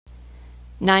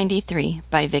93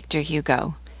 by Victor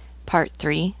Hugo, Part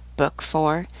 3, Book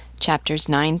 4, Chapters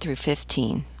 9 through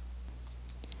 15.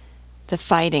 The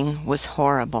fighting was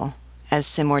horrible, as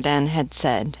Simordan had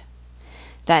said.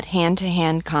 That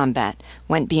hand-to-hand combat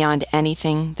went beyond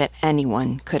anything that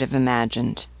anyone could have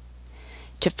imagined.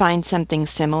 To find something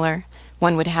similar,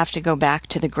 one would have to go back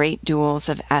to the great duels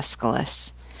of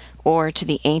Aeschylus, or to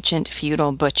the ancient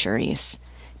feudal butcheries,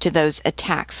 to those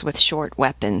attacks with short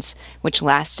weapons which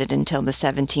lasted until the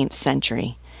 17th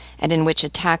century, and in which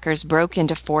attackers broke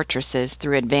into fortresses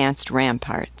through advanced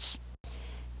ramparts.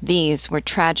 These were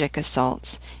tragic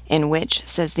assaults, in which,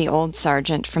 says the old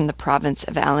sergeant from the province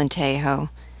of Alentejo,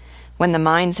 when the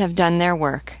mines have done their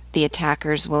work, the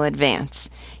attackers will advance,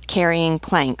 carrying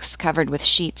planks covered with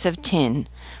sheets of tin,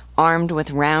 armed with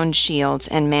round shields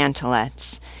and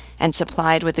mantelets, and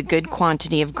supplied with a good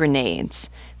quantity of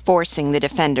grenades, forcing the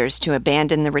defenders to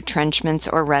abandon the retrenchments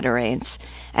or retirades,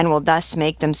 and will thus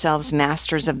make themselves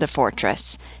masters of the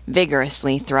fortress,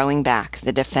 vigorously throwing back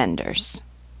the defenders.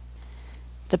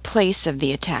 The place of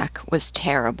the attack was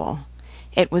terrible.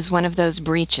 It was one of those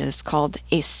breaches called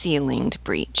a ceilinged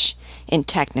breach, in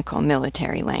technical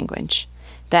military language.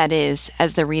 That is,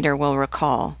 as the reader will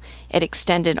recall, it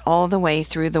extended all the way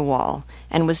through the wall,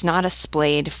 and was not a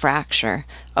splayed fracture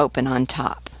open on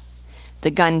top. The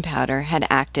gunpowder had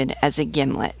acted as a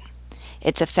gimlet.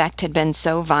 Its effect had been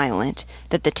so violent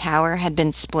that the tower had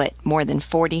been split more than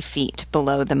 40 feet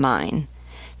below the mine.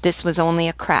 This was only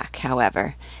a crack,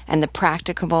 however, and the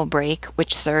practicable break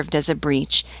which served as a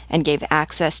breach and gave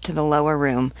access to the lower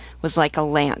room was like a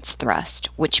lance thrust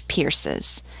which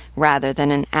pierces, rather than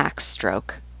an axe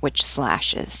stroke which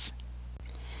slashes.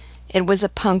 It was a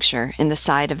puncture in the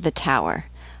side of the tower,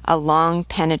 a long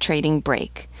penetrating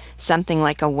break, something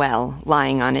like a well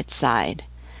lying on its side,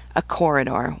 a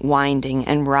corridor winding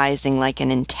and rising like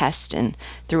an intestine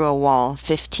through a wall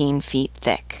 15 feet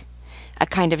thick, a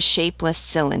kind of shapeless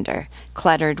cylinder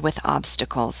cluttered with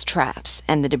obstacles, traps,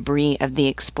 and the debris of the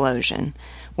explosion,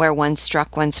 where one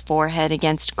struck one's forehead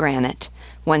against granite,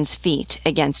 one's feet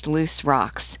against loose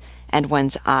rocks, and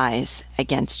one's eyes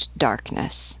against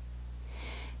darkness.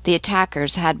 The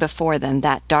attackers had before them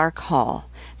that dark hall,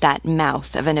 that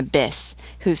mouth of an abyss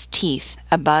whose teeth,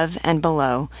 above and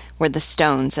below, were the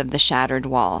stones of the shattered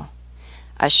wall.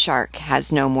 A shark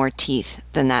has no more teeth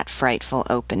than that frightful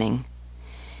opening.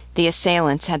 The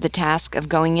assailants had the task of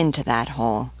going into that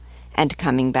hole and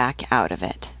coming back out of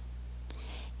it.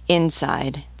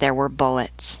 Inside there were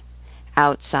bullets.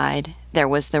 Outside there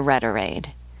was the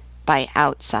retirade. By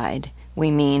outside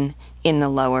we mean in the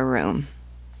lower room.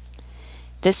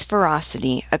 This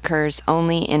ferocity occurs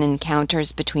only in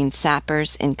encounters between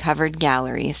sappers in covered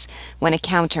galleries when a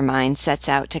countermine sets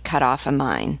out to cut off a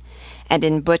mine, and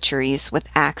in butcheries with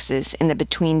axes in the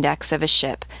between-decks of a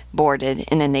ship boarded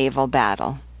in a naval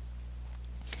battle.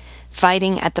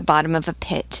 Fighting at the bottom of a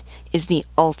pit is the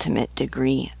ultimate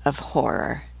degree of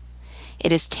horror.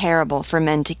 It is terrible for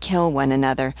men to kill one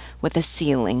another with a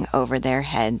ceiling over their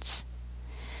heads.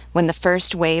 When the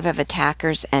first wave of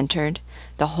attackers entered,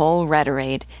 the whole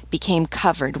retirade became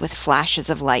covered with flashes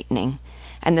of lightning,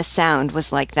 and the sound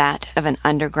was like that of an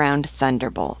underground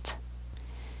thunderbolt.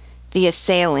 The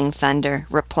assailing thunder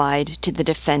replied to the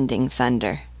defending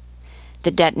thunder.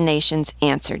 The detonations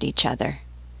answered each other.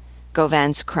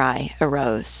 Gauvain's cry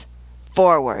arose,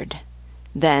 "Forward!"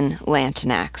 Then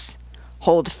Lantenac,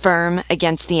 "Hold firm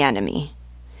against the enemy!"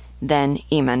 Then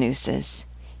Imanus's,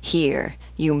 "Here,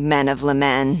 you men of Le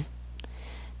Mans!"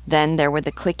 Then there were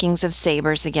the clickings of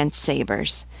sabers against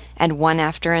sabers, and one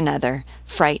after another,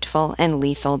 frightful and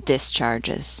lethal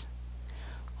discharges.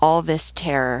 All this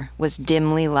terror was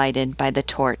dimly lighted by the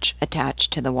torch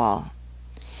attached to the wall.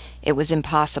 It was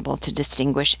impossible to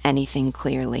distinguish anything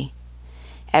clearly.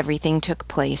 Everything took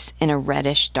place in a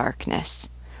reddish darkness.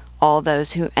 All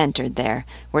those who entered there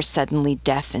were suddenly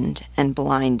deafened and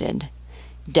blinded,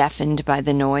 deafened by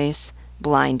the noise,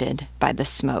 blinded by the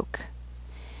smoke.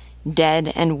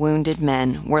 Dead and wounded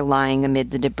men were lying amid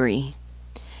the debris.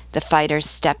 The fighters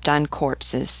stepped on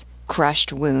corpses,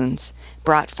 crushed wounds,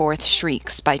 brought forth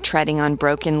shrieks by treading on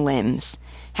broken limbs,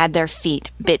 had their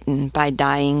feet bitten by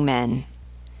dying men.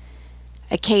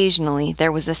 Occasionally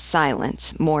there was a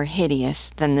silence more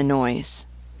hideous than the noise.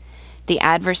 The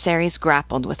adversaries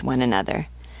grappled with one another.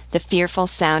 The fearful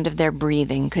sound of their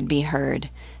breathing could be heard,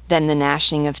 then the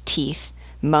gnashing of teeth,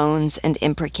 moans and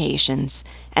imprecations,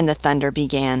 and the thunder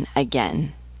began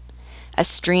again. A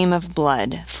stream of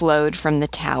blood flowed from the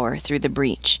tower through the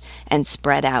breach and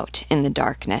spread out in the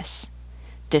darkness.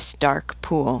 This dark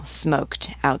pool smoked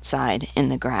outside in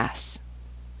the grass.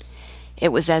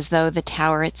 It was as though the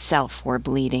tower itself were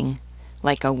bleeding,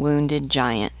 like a wounded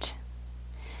giant.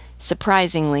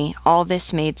 Surprisingly, all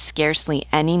this made scarcely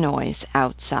any noise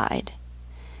outside.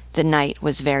 The night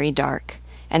was very dark,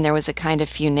 and there was a kind of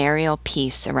funereal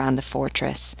peace around the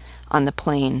fortress, on the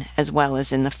plain as well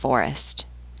as in the forest.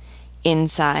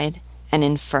 Inside, an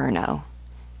inferno.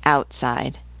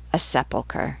 Outside, a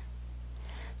sepulchre.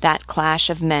 That clash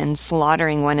of men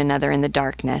slaughtering one another in the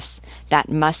darkness, that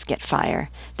musket fire,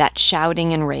 that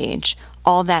shouting and rage,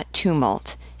 all that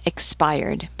tumult,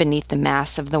 expired beneath the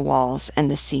mass of the walls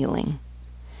and the ceiling.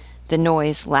 The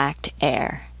noise lacked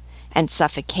air, and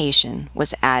suffocation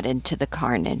was added to the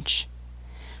carnage.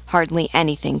 Hardly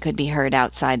anything could be heard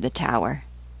outside the tower.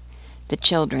 The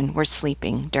children were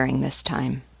sleeping during this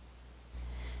time.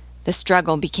 The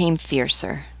struggle became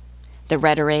fiercer. The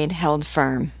retirade held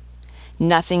firm.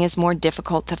 Nothing is more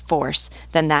difficult to force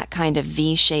than that kind of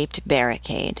V-shaped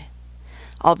barricade.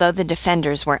 Although the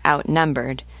defenders were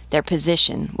outnumbered, their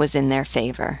position was in their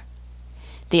favor.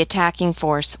 The attacking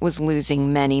force was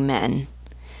losing many men.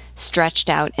 Stretched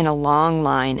out in a long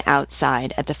line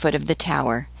outside at the foot of the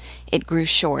tower, it grew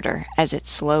shorter as it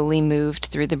slowly moved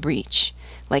through the breach,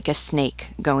 like a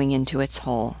snake going into its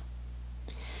hole.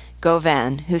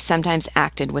 Gauvin, who sometimes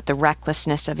acted with the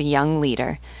recklessness of a young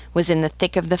leader, was in the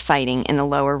thick of the fighting in the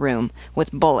lower room,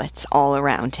 with bullets all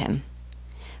around him.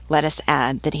 Let us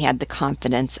add that he had the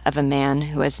confidence of a man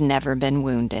who has never been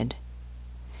wounded.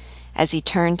 As he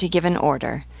turned to give an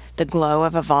order, the glow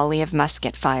of a volley of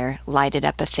musket fire lighted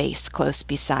up a face close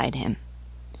beside him.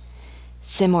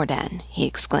 "Simordan," he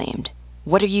exclaimed,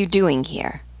 "what are you doing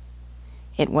here?"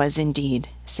 It was indeed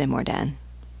Simordan.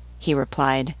 He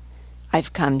replied,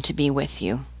 "I've come to be with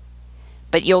you."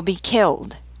 "But you'll be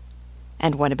killed."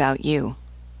 "And what about you?"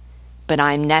 "But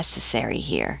I'm necessary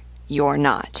here. You're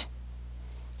not."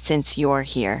 "Since you're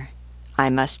here, I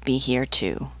must be here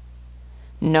too."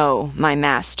 "No, my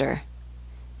master."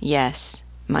 "Yes,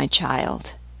 my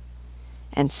child."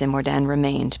 And Simordan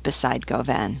remained beside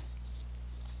Gauvin.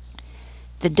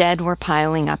 The dead were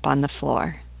piling up on the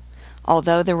floor.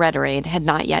 Although the retirade had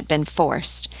not yet been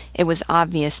forced, it was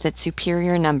obvious that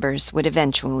superior numbers would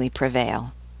eventually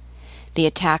prevail. The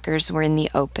attackers were in the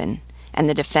open, and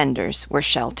the defenders were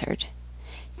sheltered.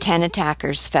 10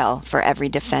 attackers fell for every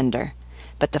defender,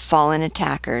 but the fallen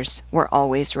attackers were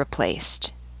always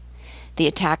replaced. The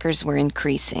attackers were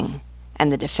increasing,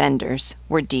 and the defenders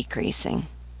were decreasing.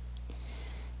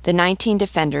 The 19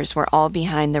 defenders were all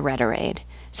behind the retirade,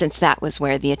 since that was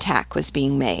where the attack was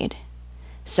being made.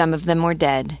 Some of them were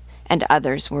dead, and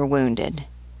others were wounded.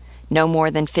 No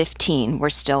more than 15 were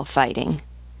still fighting.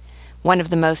 One of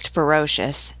the most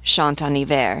ferocious,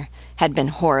 Champeniver, had been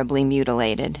horribly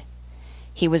mutilated.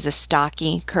 He was a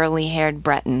stocky, curly-haired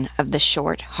Breton of the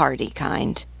short, hardy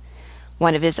kind.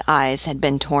 One of his eyes had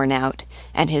been torn out,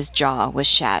 and his jaw was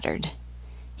shattered.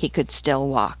 He could still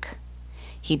walk.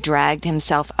 He dragged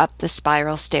himself up the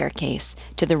spiral staircase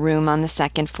to the room on the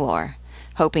second floor,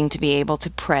 hoping to be able to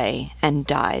pray and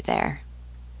die there.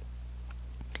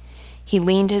 He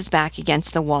leaned his back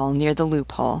against the wall near the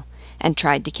loophole and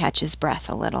tried to catch his breath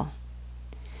a little.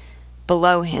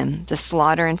 Below him, the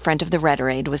slaughter in front of the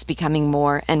retirade was becoming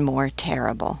more and more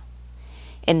terrible.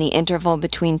 In the interval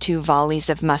between 2 volleys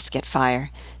of musket fire,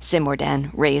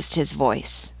 Simordan raised his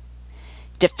voice.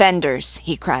 "Defenders,"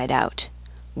 he cried out,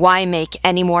 "why make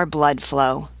any more blood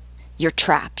flow? You're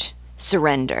trapped.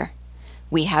 Surrender.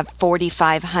 We have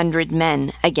 4,500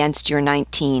 men against your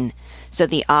 19, so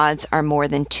the odds are more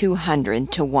than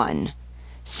 200 to 1.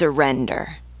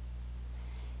 Surrender."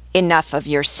 "Enough of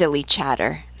your silly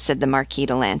chatter," said the Marquis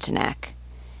de Lantenac,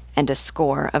 and a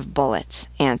score of bullets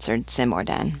answered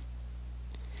Simordan.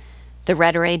 The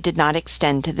retirade did not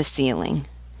extend to the ceiling.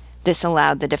 This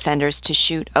allowed the defenders to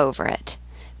shoot over it,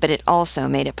 but it also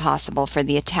made it possible for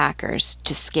the attackers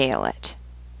to scale it.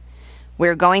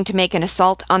 "We're going to make an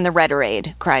assault on the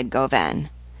retirade," cried Gauvin.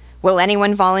 "Will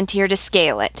anyone volunteer to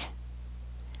scale it?"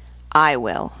 "I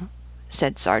will,"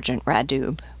 said Sergeant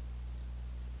Radoub.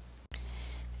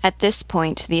 At this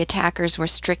point, the attackers were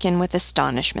stricken with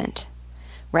astonishment.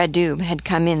 Radoub had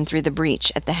come in through the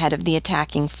breach at the head of the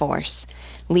attacking force,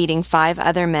 leading 5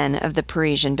 other men of the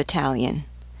Parisian battalion.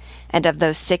 And of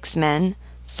those 6 men,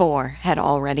 4 had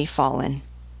already fallen.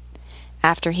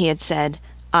 After he had said,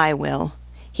 "I will,"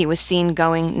 he was seen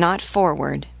going not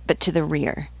forward, but to the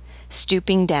rear.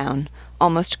 Stooping down,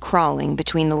 almost crawling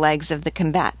between the legs of the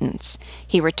combatants,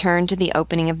 he returned to the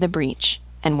opening of the breach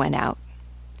and went out.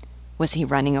 Was he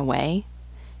running away?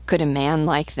 Could a man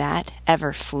like that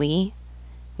ever flee?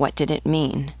 What did it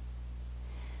mean?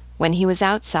 When he was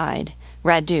outside,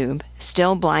 Radoub,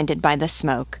 still blinded by the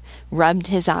smoke, rubbed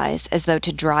his eyes as though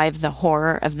to drive the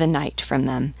horror of the night from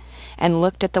them, and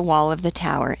looked at the wall of the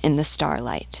tower in the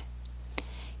starlight.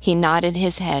 He nodded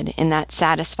his head in that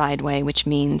satisfied way which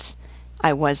means,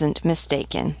 "I wasn't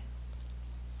mistaken."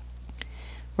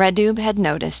 Radub had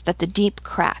noticed that the deep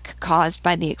crack caused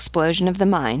by the explosion of the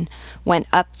mine went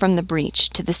up from the breach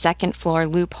to the second-floor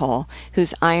loophole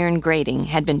whose iron grating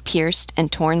had been pierced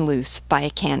and torn loose by a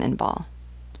cannonball.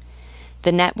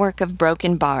 The network of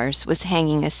broken bars was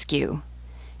hanging askew,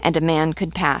 and a man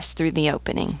could pass through the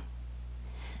opening.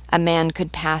 A man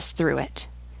could pass through it,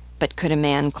 but could a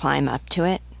man climb up to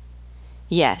it?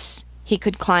 Yes, he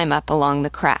could climb up along the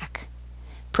crack,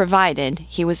 provided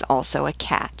he was also a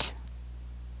cat.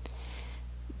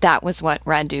 That was what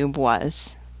Radub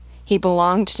was. He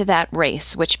belonged to that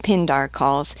race which Pindar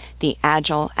calls the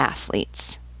agile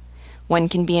athletes. One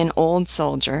can be an old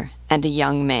soldier and a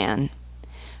young man.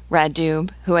 Radub,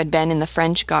 who had been in the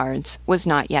French Guards, was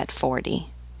not yet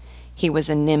 40. He was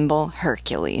a nimble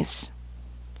Hercules.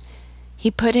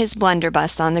 He put his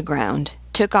blunderbuss on the ground,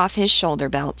 took off his shoulder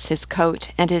belts, his coat,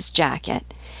 and his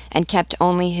jacket, and kept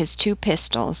only his 2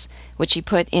 pistols, which he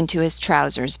put into his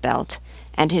trousers belt,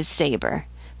 and his saber,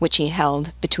 which he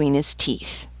held between his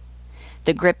teeth.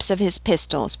 The grips of his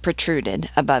pistols protruded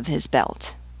above his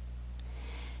belt.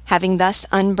 Having thus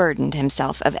unburdened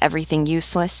himself of everything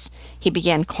useless, he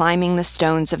began climbing the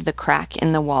stones of the crack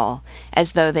in the wall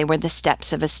as though they were the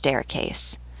steps of a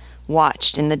staircase,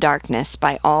 watched in the darkness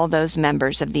by all those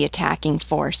members of the attacking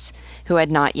force who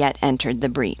had not yet entered the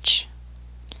breach.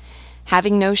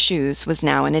 Having no shoes was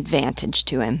now an advantage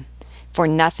to him, for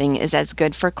nothing is as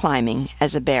good for climbing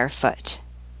as a bare foot.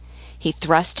 He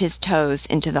thrust his toes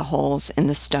into the holes in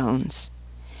the stones.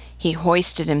 He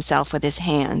hoisted himself with his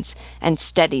hands and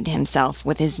steadied himself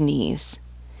with his knees.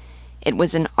 It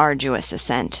was an arduous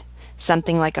ascent,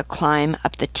 something like a climb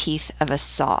up the teeth of a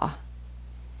saw.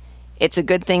 "It's a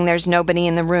good thing there's nobody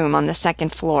in the room on the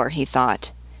second floor," he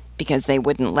thought, "because they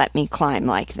wouldn't let me climb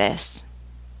like this."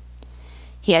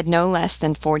 He had no less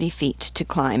than 40 feet to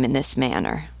climb in this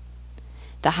manner.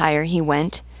 The higher he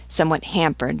went, somewhat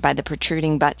hampered by the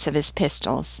protruding butts of his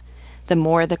pistols, the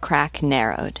more the crack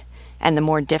narrowed, and the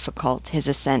more difficult his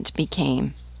ascent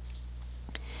became.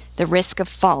 The risk of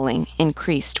falling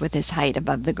increased with his height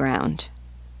above the ground.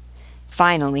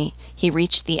 Finally, he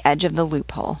reached the edge of the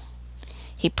loophole.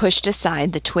 He pushed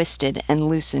aside the twisted and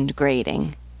loosened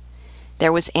grating.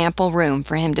 There was ample room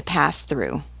for him to pass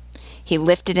through. He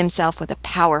lifted himself with a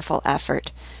powerful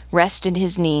effort, rested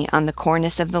his knee on the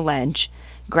cornice of the ledge,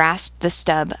 grasped the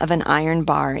stub of an iron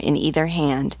bar in either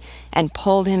hand, and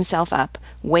pulled himself up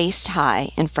waist-high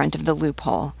in front of the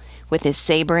loophole, with his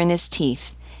saber in his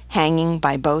teeth, hanging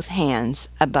by both hands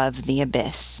above the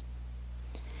abyss.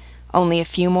 Only a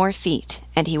few more feet,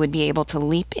 and he would be able to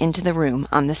leap into the room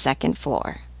on the second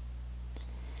floor.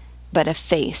 But a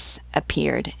face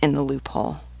appeared in the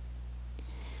loophole.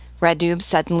 Radub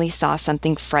suddenly saw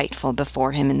something frightful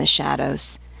before him in the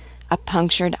shadows: a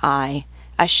punctured eye,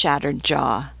 a shattered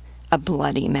jaw, a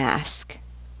bloody mask.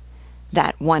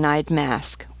 That one-eyed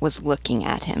mask was looking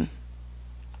at him.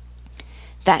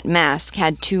 That mask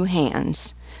had 2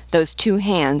 hands. Those 2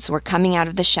 hands were coming out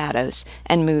of the shadows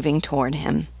and moving toward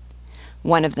him.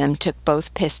 One of them took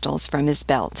both pistols from his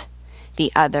belt.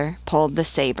 The other pulled the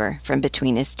saber from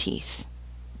between his teeth.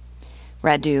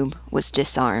 Radub was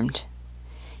disarmed.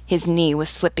 His knee was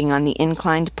slipping on the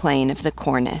inclined plane of the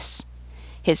cornice.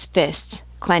 His fists,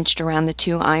 clenched around the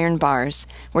 2 iron bars,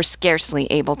 were scarcely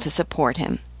able to support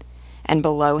him, and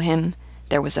below him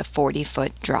there was a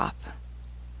 40-foot drop.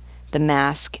 The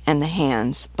mask and the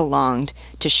hands belonged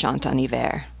to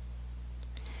Champeniver.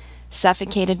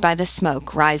 Suffocated by the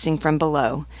smoke rising from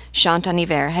below,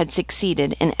 Champeniver had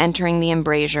succeeded in entering the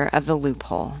embrasure of the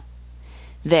loophole.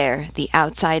 There the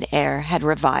outside air had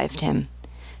revived him.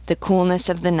 The coolness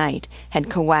of the night had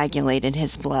coagulated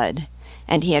his blood,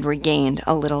 and he had regained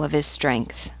a little of his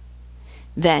strength.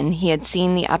 Then he had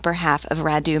seen the upper half of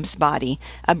Radub's body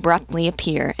abruptly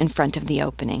appear in front of the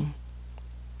opening.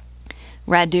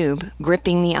 Radub,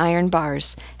 gripping the iron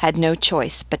bars, had no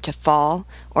choice but to fall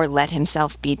or let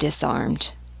himself be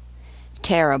disarmed.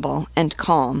 Terrible and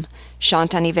calm,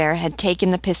 Champeniver had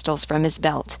taken the pistols from his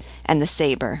belt and the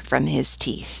saber from his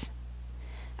teeth.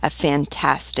 A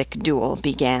fantastic duel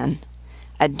began,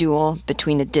 a duel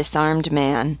between a disarmed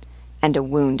man and a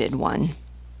wounded one.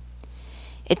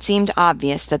 It seemed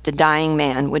obvious that the dying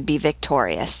man would be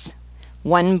victorious.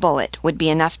 One bullet would be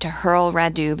enough to hurl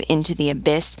Radub into the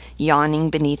abyss yawning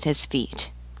beneath his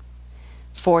feet.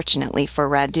 Fortunately for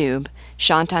Radub,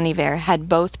 Champeniver had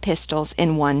both pistols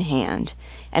in one hand,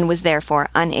 and was therefore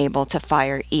unable to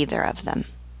fire either of them.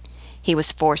 He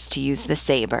was forced to use the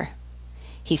saber.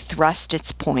 He thrust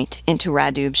its point into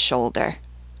Radub's shoulder.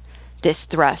 This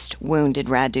thrust wounded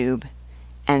Radub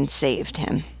and saved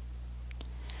him.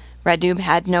 Radub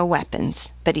had no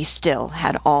weapons, but he still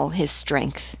had all his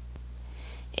strength.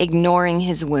 Ignoring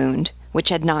his wound, which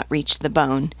had not reached the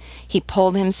bone, he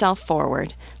pulled himself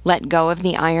forward, let go of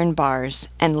the iron bars,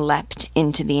 and leapt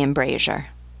into the embrasure.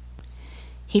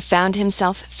 He found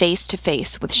himself face to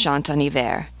face with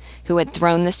Champtonniver, who had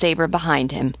thrown the saber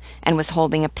behind him and was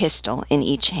holding a pistol in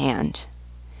each hand.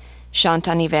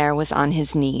 Champtonniver was on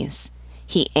his knees.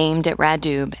 He aimed at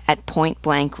Radub at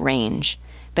point-blank range,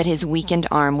 but his weakened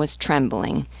arm was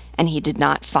trembling, and he did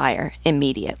not fire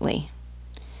immediately.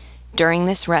 During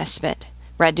this respite,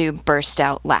 Radub burst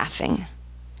out laughing.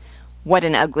 "What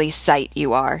an ugly sight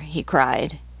you are," he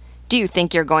cried. "Do you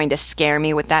think you're going to scare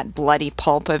me with that bloody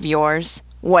pulp of yours?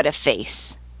 What a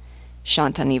face!"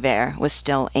 Champtonniver was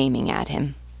still aiming at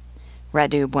him.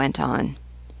 Radub went on.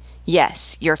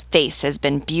 "Yes, your face has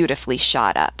been beautifully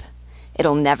shot up.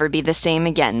 It'll never be the same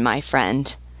again, my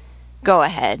friend. Go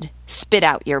ahead, spit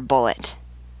out your bullet."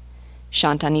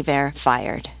 Champtonniver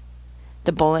fired.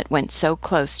 The bullet went so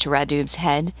close to Radub's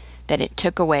head that it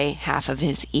took away half of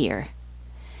his ear.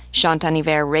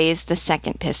 Champtonniver raised the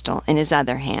second pistol in his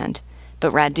other hand,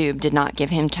 but Radub did not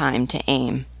give him time to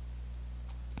aim.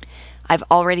 "I've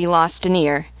already lost an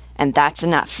ear, and that's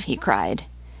enough," he cried.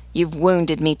 "You've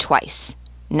wounded me twice.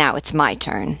 Now it's my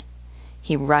turn."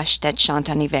 He rushed at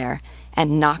Champtonniver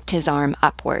and knocked his arm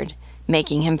upward,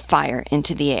 making him fire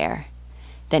into the air.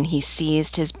 Then he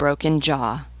seized his broken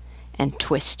jaw and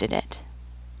twisted it.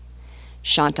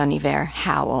 Champtonniver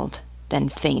howled, then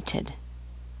fainted.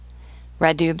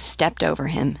 Radub stepped over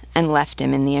him and left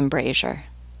him in the embrasure.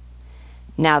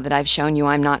 "Now that I've shown you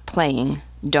I'm not playing,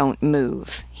 don't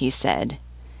move," he said.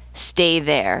 "Stay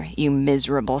there, you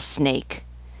miserable snake.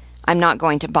 I'm not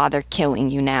going to bother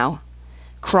killing you now.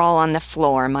 Crawl on the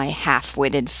floor, my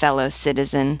half-witted fellow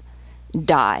citizen.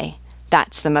 Die.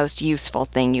 That's the most useful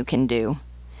thing you can do.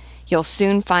 You'll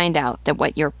soon find out that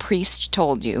what your priest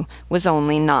told you was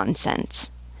only nonsense.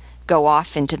 Go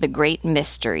off into the great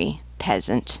mystery,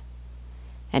 peasant."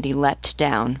 And he leapt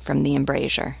down from the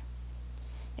embrasure.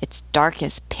 "It's dark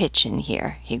as pitch in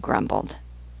here," he grumbled.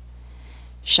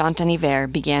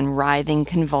 Champtonniver began writhing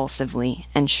convulsively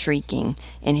and shrieking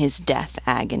in his death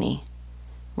agony.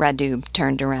 Radub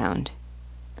turned around.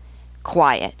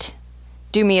 "Quiet.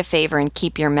 Do me a favor and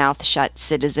keep your mouth shut,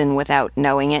 citizen, without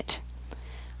knowing it.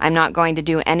 I'm not going to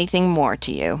do anything more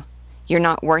to you. You're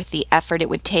not worth the effort it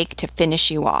would take to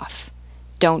finish you off.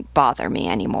 Don't bother me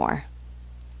any more."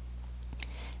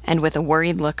 And with a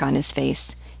worried look on his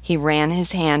face, he ran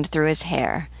his hand through his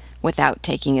hair without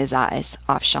taking his eyes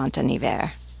off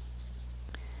Champtonniver.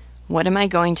 "What am I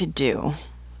going to do?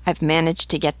 I've managed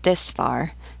to get this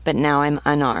far, but now I'm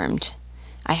unarmed.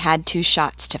 I had 2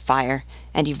 shots to fire,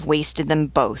 and you've wasted them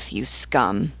both, you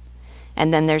scum.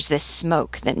 And then there's this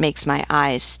smoke that makes my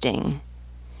eyes sting."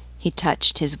 He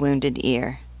touched his wounded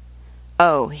ear.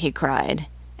 "Oh," he cried,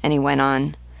 and he went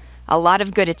on, "a lot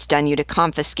of good it's done you to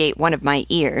confiscate one of my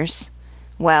ears.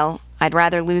 Well, I'd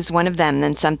rather lose one of them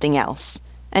than something else.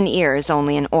 An ear is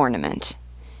only an ornament.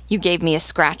 You gave me a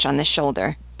scratch on the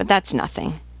shoulder, but that's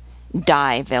nothing.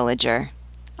 Die, villager.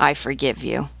 I forgive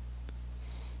you."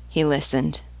 He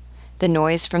listened. The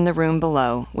noise from the room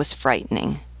below was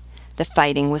frightening. The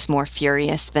fighting was more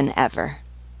furious than ever.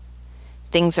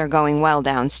 "Things are going well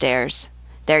downstairs.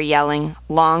 They're yelling,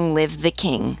 'Long live the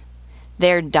king.'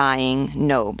 They're dying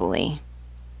nobly."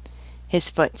 His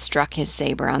foot struck his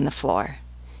saber on the floor.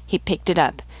 He picked it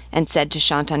up and said to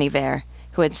Champtonniver,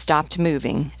 who had stopped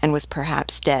moving and was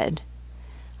perhaps dead,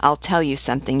 "I'll tell you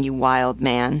something, you wild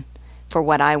man. For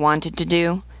what I wanted to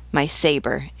do, my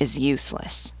saber is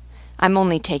useless. I'm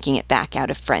only taking it back out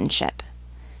of friendship.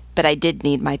 But I did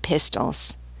need my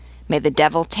pistols. May the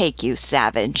devil take you,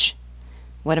 savage.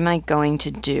 What am I going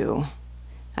to do?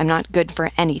 I'm not good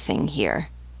for anything here."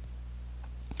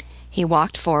 He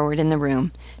walked forward in the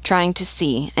room, trying to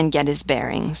see and get his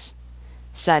bearings.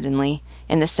 Suddenly,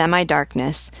 in the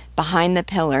semi-darkness, behind the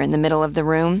pillar in the middle of the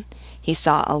room, he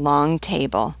saw a long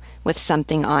table with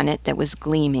something on it that was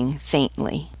gleaming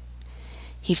faintly.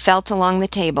 He felt along the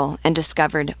table and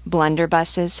discovered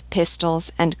blunderbusses,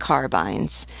 pistols, and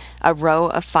carbines, a row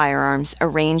of firearms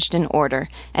arranged in order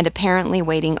and apparently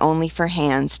waiting only for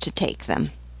hands to take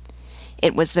them.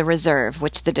 It was the reserve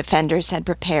which the defenders had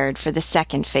prepared for the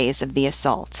second phase of the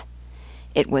assault.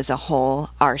 It was a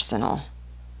whole arsenal.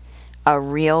 "A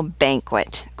real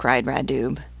banquet," cried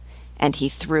Radub, and he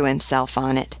threw himself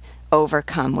on it,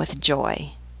 overcome with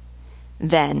joy.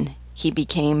 Then he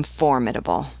became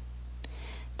formidable.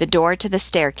 The door to the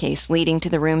staircase leading to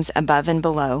the rooms above and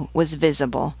below was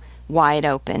visible, wide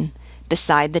open,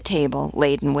 beside the table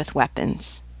laden with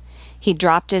weapons. He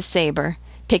dropped his saber,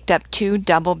 picked up 2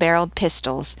 double-barreled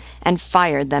pistols, and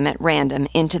fired them at random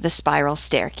into the spiral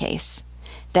staircase.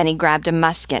 Then he grabbed a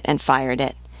musket and fired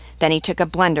it. Then he took a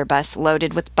blunderbuss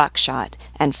loaded with buckshot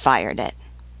and fired it.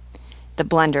 The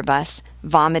blunderbuss,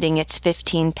 vomiting its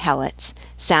 15 pellets,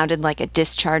 sounded like a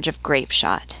discharge of grape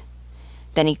shot.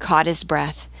 Then he caught his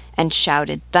breath and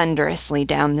shouted thunderously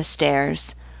down the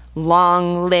stairs,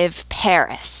 "Long live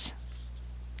Paris!"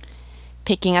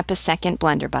 Picking up a second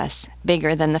blunderbuss,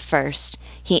 bigger than the first,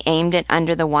 he aimed it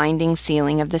under the winding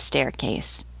ceiling of the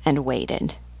staircase and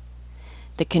waited.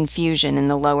 The confusion in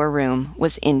the lower room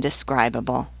was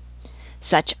indescribable.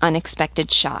 Such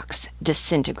unexpected shocks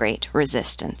disintegrate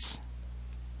resistance.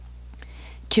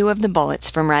 2 of the bullets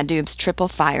from Radub's triple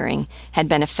firing had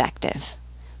been effective.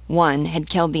 One had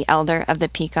killed the elder of the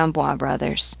Pic-en-Bois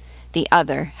brothers. The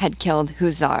other had killed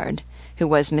Houssard, who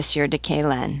was Monsieur de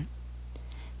Quélen.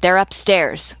 "They're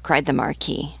upstairs!" cried the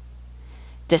Marquis.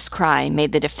 This cry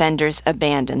made the defenders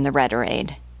abandon the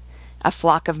retirade. A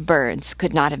flock of birds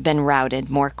could not have been routed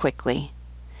more quickly.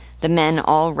 The men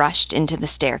all rushed into the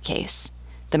staircase.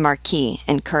 The Marquis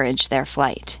encouraged their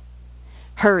flight.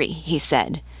 "Hurry," he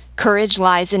said. "Courage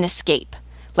lies in escape.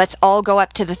 Let's all go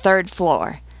up to the 3rd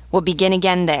floor. We'll begin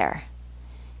again there."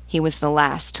 He was the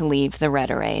last to leave the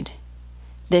retirade.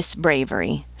 This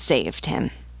bravery saved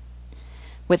him.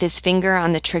 With his finger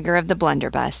on the trigger of the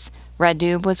blunderbuss,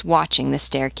 Radub was watching the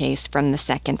staircase from the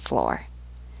 2nd floor.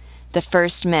 The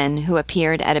first men who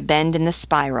appeared at a bend in the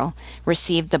spiral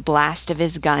received the blast of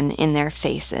his gun in their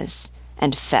faces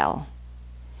and fell.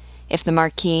 If the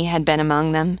Marquis had been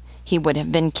among them, he would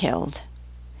have been killed.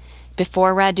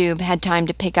 Before Radub had time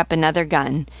to pick up another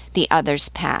gun, the others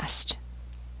passed.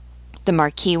 The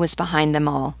Marquis was behind them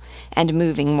all, and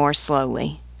moving more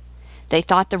slowly. They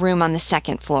thought the room on the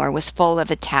 2nd floor was full of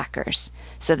attackers,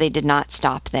 so they did not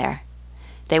stop there.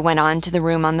 They went on to the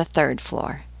room on the 3rd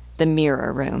floor, the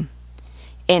mirror room.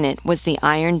 In it was the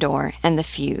iron door and the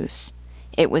fuse.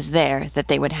 It was there that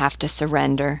they would have to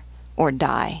surrender or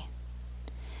die.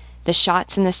 The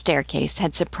shots in the staircase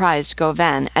had surprised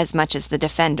Gauvin as much as the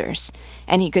defenders,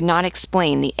 and he could not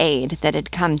explain the aid that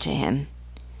had come to him.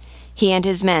 He and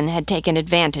his men had taken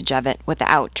advantage of it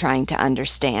without trying to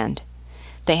understand.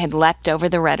 They had leapt over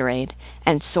the retirade,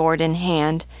 and sword in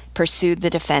hand, pursued the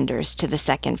defenders to the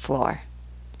 2nd floor.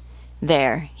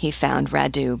 There he found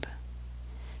Radub.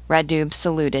 Radub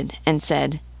saluted and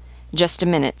said, "Just a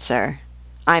minute, sir.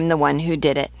 I'm the one who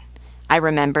did it. I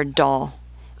remembered Dol.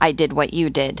 I did what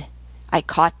you did. I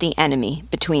caught the enemy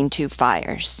between 2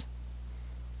 fires."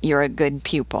 "You're a good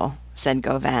pupil," said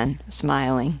Gauvin,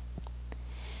 smiling.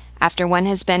 After one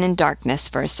has been in darkness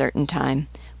for a certain time,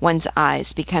 one's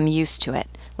eyes become used to it,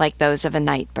 like those of a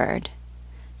night bird.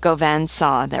 Gauvin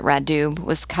saw that Radub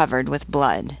was covered with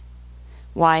blood.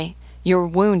 "Why, you're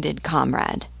wounded,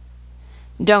 comrade."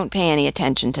 "Don't pay any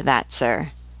attention to that,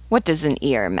 sir. What does an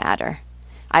ear matter?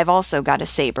 I've also got a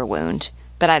saber wound,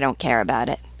 but I don't care about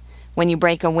it. When you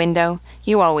break a window,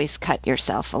 you always cut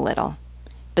yourself a little.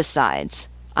 Besides,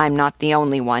 I'm not the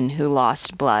only one who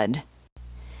lost blood."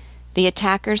 The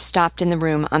attackers stopped in the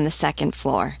room on the 2nd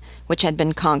floor, which had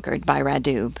been conquered by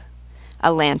Radub.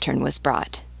 A lantern was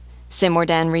brought.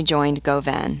 Simordan rejoined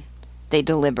Gauvin. They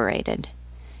deliberated.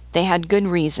 They had good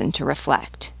reason to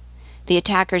reflect. The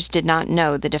attackers did not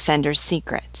know the defenders'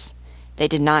 secrets. They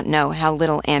did not know how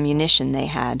little ammunition they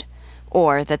had,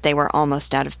 or that they were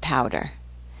almost out of powder.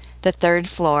 The 3rd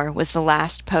floor was the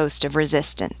last post of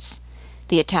resistance.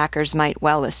 The attackers might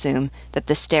well assume that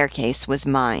the staircase was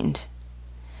mined.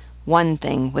 One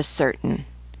thing was certain: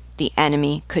 the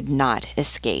enemy could not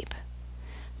escape.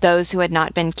 Those who had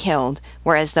not been killed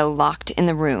were as though locked in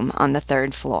the room on the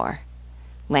 3rd floor.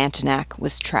 Lantenac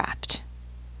was trapped.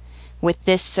 With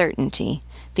this certainty,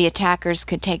 the attackers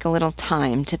could take a little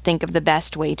time to think of the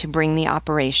best way to bring the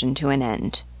operation to an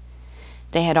end.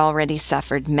 They had already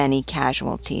suffered many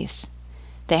casualties.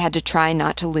 They had to try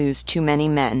not to lose too many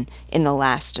men in the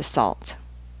last assault.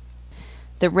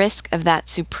 The risk of that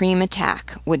supreme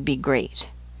attack would be great.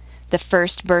 The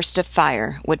first burst of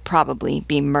fire would probably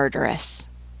be murderous.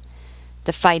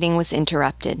 The fighting was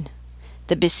interrupted.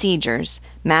 The besiegers,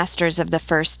 masters of the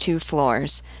first 2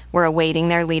 floors, were awaiting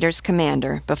their leader's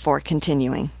commander before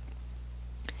continuing.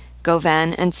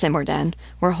 Gauvin and Simordan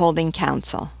were holding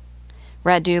council.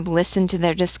 Radub listened to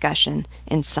their discussion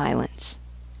in silence.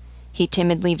 He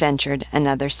timidly ventured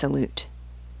another salute.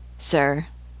 "Sir."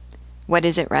 "What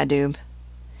is it, Radub?"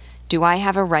 "Do I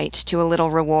have a right to a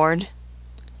little reward?"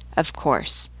 "Of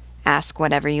course. Ask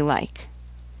whatever you like."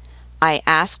 I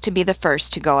ask to be the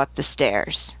first to go up the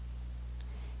stairs."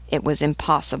 It was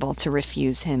impossible to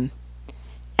refuse him.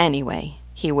 Anyway,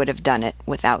 he would have done it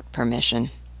without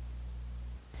permission.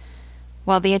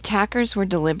 While the attackers were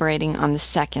deliberating on the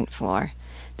second floor,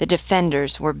 the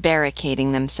defenders were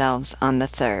barricading themselves on the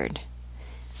third.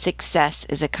 Success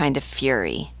is a kind of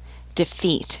fury,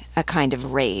 defeat a kind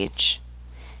of rage.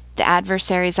 The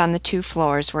adversaries on the 2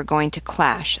 floors were going to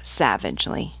clash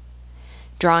savagely.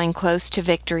 Drawing close to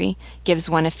victory gives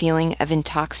one a feeling of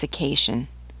intoxication.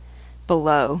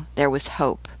 Below there was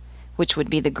hope, which would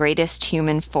be the greatest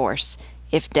human force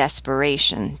if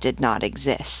desperation did not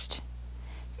exist.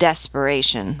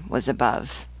 Desperation was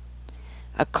above.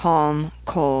 A calm,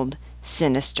 cold,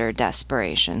 sinister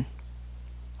desperation.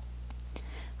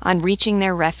 On reaching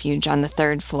their refuge on the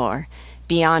 3rd floor,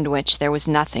 beyond which there was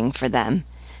nothing for them,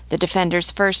 the defenders'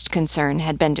 first concern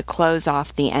had been to close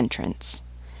off the entrance.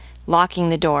 Locking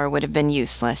the door would have been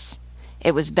useless.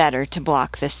 It was better to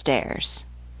block the stairs.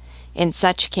 In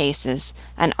such cases,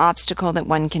 an obstacle that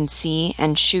one can see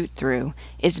and shoot through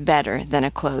is better than a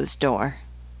closed door.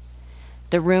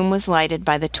 The room was lighted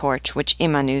by the torch which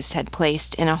Imanus had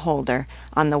placed in a holder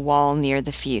on the wall near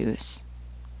the fuse.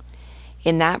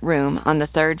 In that room on the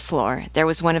 3rd floor there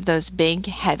was one of those big,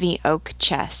 heavy oak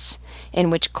chests in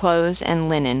which clothes and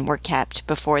linen were kept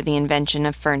before the invention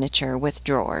of furniture with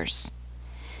drawers.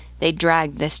 They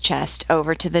dragged this chest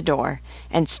over to the door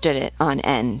and stood it on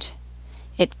end.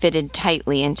 It fitted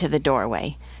tightly into the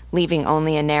doorway, leaving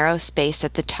only a narrow space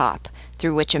at the top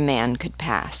through which a man could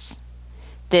pass.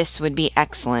 This would be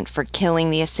excellent for killing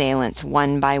the assailants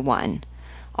one by one,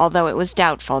 although it was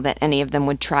doubtful that any of them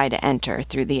would try to enter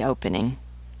through the opening.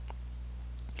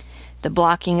 The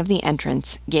blocking of the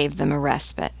entrance gave them a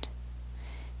respite.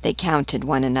 They counted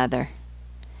one another.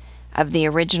 Of the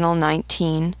original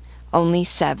 19, only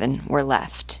 7 were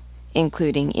left,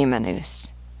 including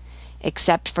Imanus.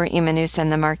 Except for Imanus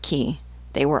and the Marquis,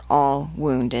 they were all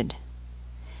wounded.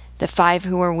 The 5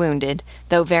 who were wounded,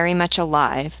 though very much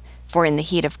alive, for in the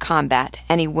heat of combat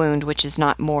any wound which is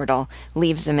not mortal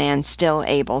leaves a man still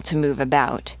able to move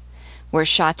about, were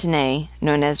Châtenay,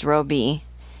 known as Roby,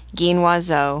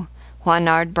 Guinoiseau,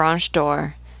 Juanard Branche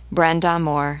d'Or,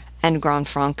 Brand'Amour, and Grand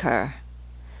Francoeur.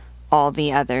 All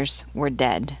the others were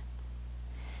dead.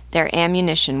 Their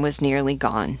ammunition was nearly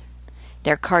gone.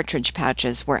 Their cartridge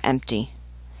pouches were empty.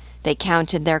 They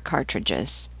counted their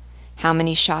cartridges. How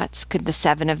many shots could the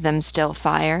 7 of them still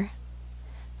fire?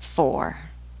 4.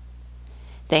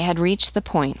 They had reached the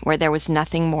point where there was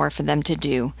nothing more for them to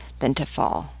do than to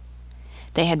fall.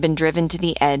 They had been driven to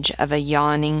the edge of a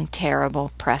yawning,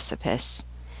 terrible precipice.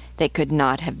 They could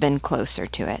not have been closer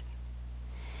to it.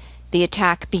 The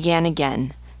attack began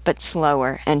again, but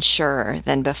slower and surer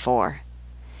than before.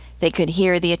 They could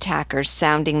hear the attackers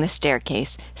sounding the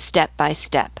staircase step by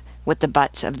step with the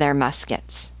butts of their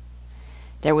muskets.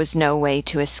 There was no way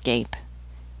to escape.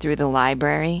 Through the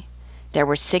library, there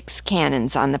were 6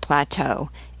 cannons on the plateau,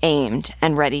 aimed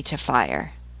and ready to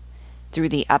fire. Through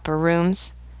the upper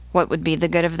rooms, what would be the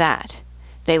good of that?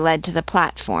 They led to the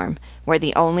platform, where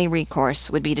the only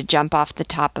recourse would be to jump off the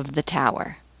top of the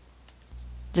tower.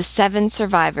 The 7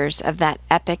 survivors of that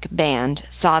epic band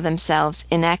saw themselves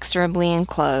inexorably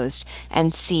enclosed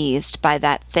and seized by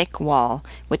that thick wall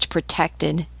which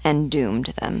protected and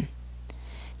doomed them.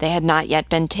 They had not yet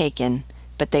been taken,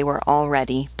 but they were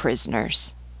already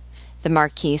prisoners. The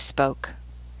Marquis spoke.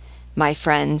 "My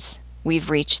friends, we've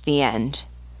reached the end."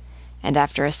 And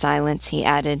after a silence he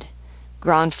added,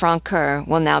 "Grand Francoeur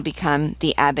will now become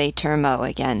the Abbé Termeau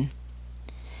again."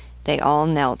 They all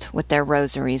knelt with their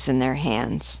rosaries in their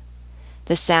hands.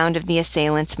 The sound of the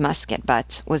assailants' musket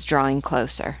butts was drawing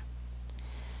closer.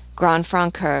 Grand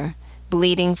Francoeur,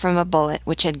 bleeding from a bullet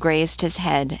which had grazed his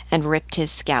head and ripped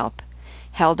his scalp,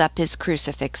 held up his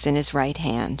crucifix in his right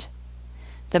hand.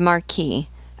 The Marquis,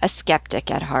 a skeptic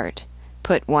at heart,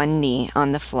 put one knee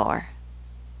on the floor.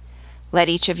 "Let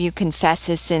each of you confess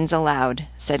his sins aloud,"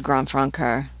 said Grand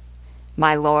Francoeur.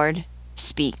 "My lord,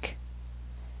 speak."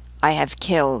 "I have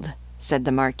killed," said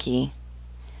the Marquis.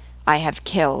 "I have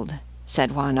killed,"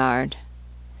 said Juanard.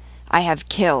 "I have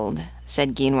killed,"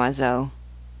 said Guinoiseau.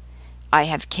 "I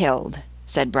have killed,"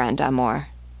 said Brand'Amour.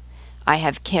 "I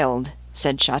have killed,"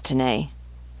 said Châtenay.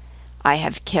 "I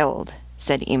have killed,"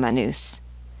 said Imanus.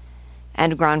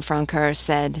 And Grand Francoeur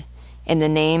said, "In the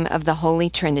name of the Holy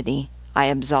Trinity, I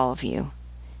absolve you.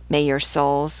 May your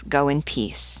souls go in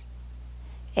peace."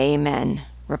 "Amen,"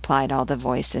 replied all the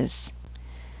voices.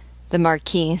 The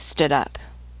Marquis stood up.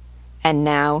 "And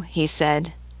now," he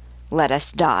said, "let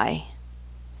us die."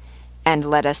 "And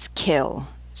let us kill,"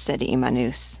 said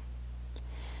Imanus.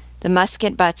 The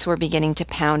musket butts were beginning to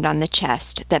pound on the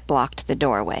chest that blocked the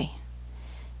doorway.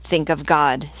 "Think of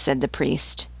God," said the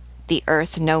priest. "The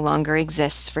earth no longer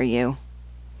exists for you."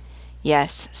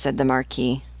 "Yes," said the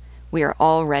Marquis, "we are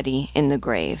already in the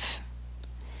grave."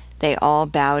 They all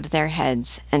bowed their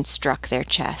heads and struck their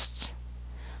chests.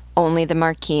 Only the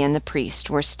Marquis and the priest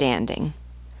were standing.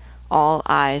 All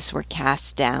eyes were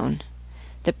cast down.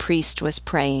 The priest was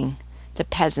praying. The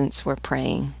peasants were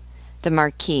praying. The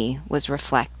Marquis was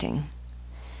reflecting.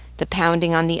 The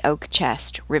pounding on the oak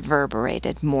chest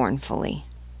reverberated mournfully.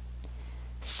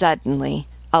 Suddenly,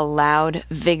 a loud,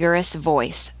 vigorous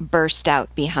voice burst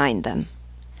out behind them.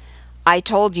 "I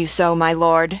told you so, my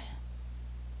lord!"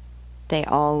 They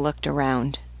all looked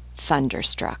around,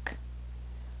 thunderstruck.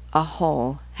 A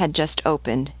hole had just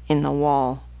opened in the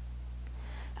wall.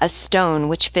 A stone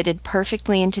which fitted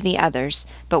perfectly into the others,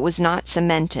 but was not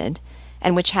cemented,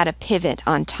 and which had a pivot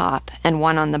on top and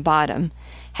one on the bottom,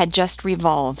 had just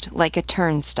revolved like a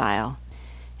turnstile,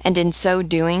 and in so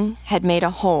doing had made a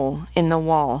hole in the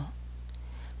wall.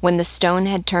 When the stone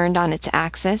had turned on its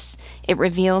axis, it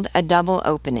revealed a double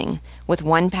opening, with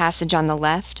one passage on the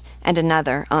left and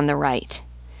another on the right.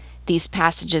 These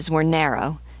passages were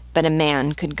narrow, but a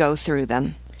man could go through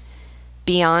them.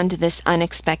 Beyond this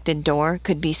unexpected door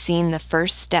could be seen the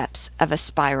first steps of a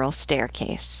spiral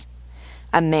staircase.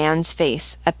 A man's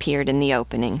face appeared in the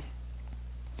opening.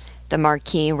 The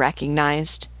Marquis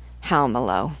recognized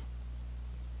Halmelo.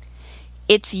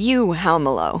 "It's you,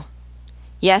 Halmelo."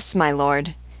 "Yes, my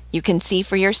lord. You can see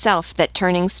for yourself that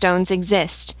turning stones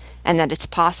exist, and that it's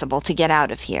possible to get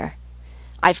out of here.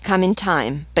 I've come in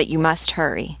time, but you must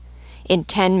hurry. In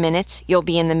 10 minutes you'll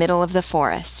be in the middle of the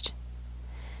forest."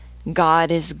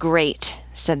 "God is great,"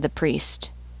 said the priest.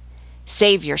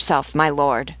 "Save yourself, my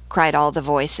lord," cried all the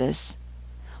voices.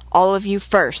 "All of you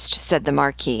first," said the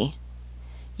Marquis.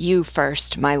 "You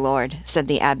first, my lord," said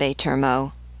the Abbé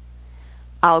Termeau.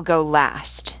 "I'll go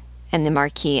last," and the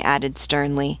Marquis added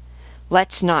sternly,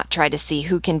 "Let's not try to see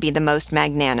who can be the most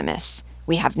magnanimous.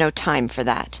 We have no time for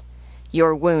that.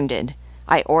 You're wounded.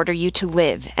 I order you to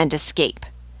live and escape.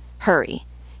 Hurry.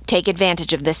 Take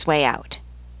advantage of this way out.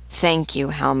 Thank you,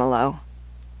 Halmelo."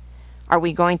 "Are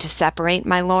we going to separate,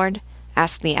 my lord?"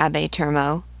 asked the Abbé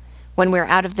Termeau. "When we're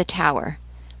out of the tower.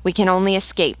 We can only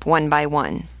escape one by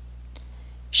one."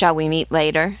 "Shall we meet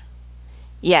later?"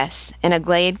 "Yes, in a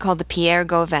glade called the Pierre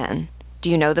Gauvin. Do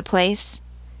you know the place?"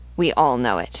 "We all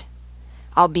know it."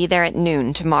 "I'll be there at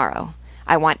noon tomorrow.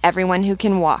 I want everyone who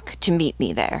can walk to meet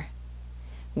me there."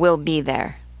 "We'll be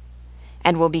there."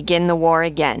 "And we'll begin the war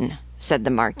again," said the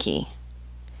Marquis.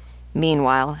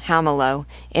 Meanwhile, Halmelo,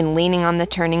 in leaning on the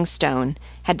turning stone,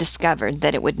 had discovered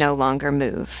that it would no longer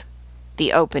move.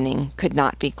 The opening could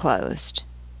not be closed.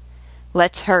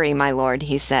 "Let's hurry, my lord,"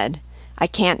 he said. "I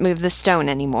can't move the stone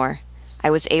any more. I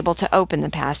was able to open the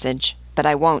passage, but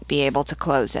I won't be able to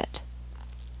close it."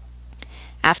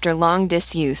 After long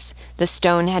disuse, the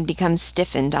stone had become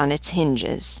stiffened on its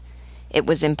hinges. It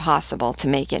was impossible to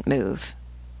make it move.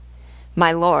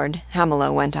 "My lord,"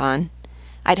 Halmelo went on,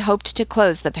 "I'd hoped to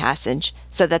close the passage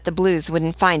so that the Blues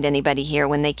wouldn't find anybody here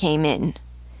when they came in.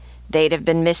 They'd have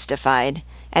been mystified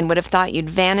and would have thought you'd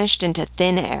vanished into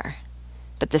thin air.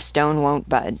 But the stone won't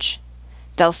budge.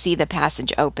 They'll see the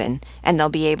passage open, and they'll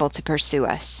be able to pursue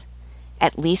us.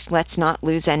 At least let's not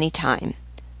lose any time.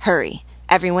 Hurry,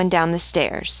 everyone down the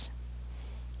stairs."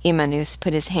 Imanus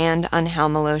put his hand on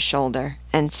Halmelo's shoulder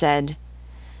and said,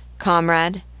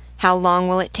 "Comrade, how long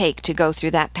will it take to go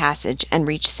through that passage and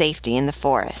reach safety in the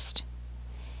forest?"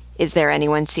 "Is there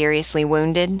anyone seriously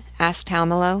wounded?" asked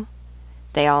Halmelo.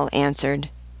 They all answered,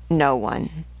 "No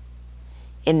one."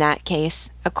 "In that case,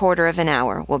 a quarter of an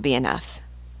hour will be enough."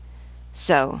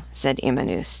 "So," said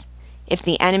Imanus, "if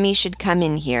the enemy should come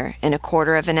in here in a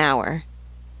quarter of an hour—"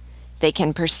 "They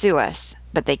can pursue us,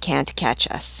 but they can't catch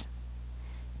us."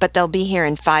 "But they'll be here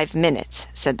in 5 minutes,"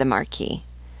 said the Marquis.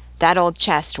 "That old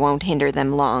chest won't hinder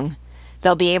them long.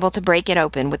 They'll be able to break it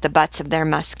open with the butts of their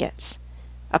muskets.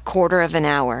 A quarter of an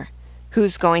hour.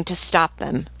 Who's going to stop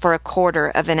them for a quarter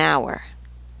of an hour?"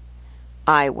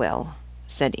 "I will,"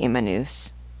 said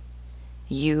Imanus.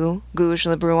 "You, Gouge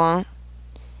le Bruant?"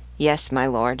 "Yes, my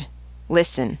lord.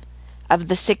 Listen. Of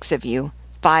the 6 of you,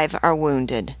 5 are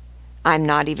wounded. I'm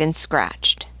not even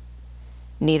scratched."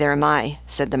 "Neither am I,"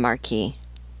 said the Marquis.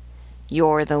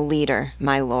 "You're the leader,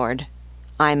 my lord.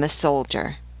 I'm a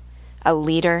soldier. A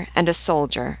leader and a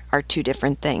soldier are 2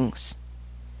 different things."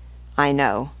 "I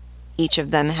know. Each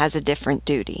of them has a different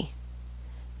duty."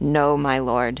 "No, my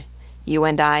lord. You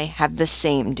and I have the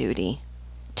same duty.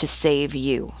 To save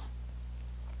you."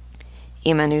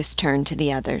 Imanus turned to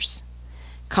the others.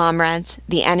 Comrades,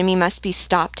 the enemy must be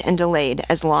stopped and delayed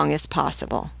as long as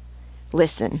possible.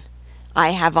 Listen,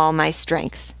 I have all my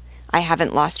strength. I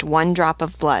haven't lost one drop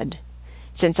of blood.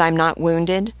 Since I'm not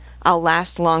wounded, I'll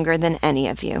last longer than any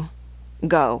of you.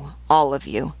 Go, all of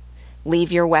you.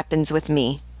 Leave your weapons with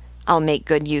me. I'll make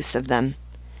good use of them.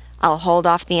 I'll hold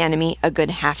off the enemy a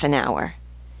good half an hour.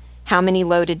 How many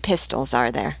loaded pistols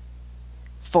are there?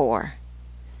 4.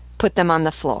 Put them on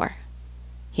the floor.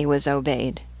 He was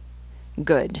obeyed.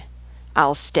 Good.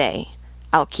 I'll stay.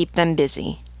 I'll keep them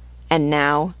busy. And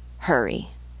now, hurry.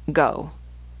 Go.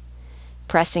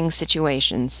 Pressing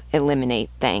situations eliminate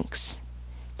thanks.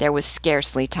 There was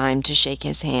scarcely time to shake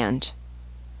his hand.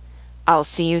 "I'll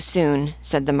see you soon,"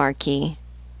 said the Marquis.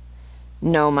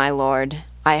 "No, my lord,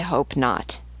 I hope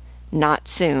not. Not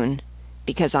soon,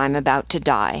 because I'm about to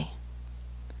die."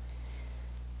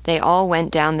 They all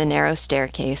went down the narrow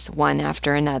staircase, one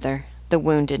after another, the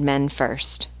wounded men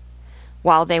first.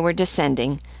 While they were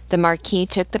descending, the Marquis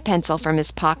took the pencil from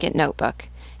his pocket notebook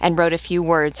and wrote a few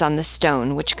words on the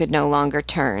stone which could no longer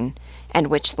turn, and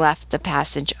which left the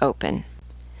passage open.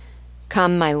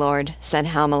 "Come, my lord," said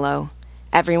Halmelo.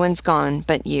 "Everyone's gone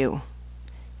but you."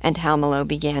 And Halmelo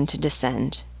began to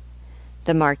descend.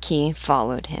 The Marquis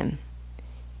followed him.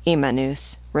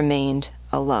 Imanus remained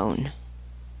alone.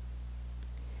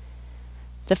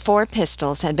 The 4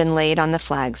 pistols had been laid on the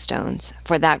flagstones,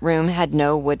 for that room had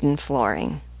no wooden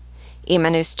flooring.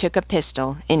 Imanus took a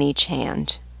pistol in each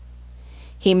hand.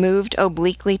 He moved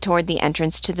obliquely toward the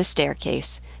entrance to the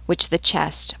staircase, which the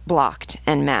chest blocked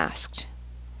and masked.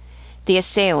 The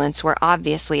assailants were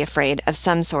obviously afraid of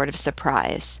some sort of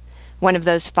surprise, one of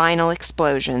those final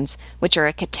explosions which are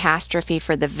a catastrophe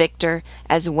for the victor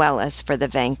as well as for the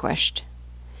vanquished.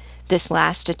 This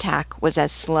last attack was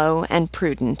as slow and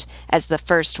prudent as the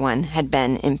first one had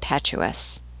been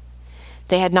impetuous.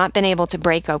 They had not been able to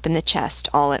break open the chest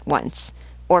all at once,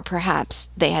 or perhaps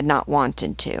they had not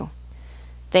wanted to.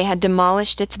 They had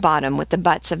demolished its bottom with the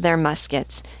butts of their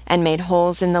muskets and made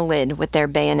holes in the lid with their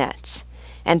bayonets,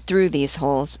 and through these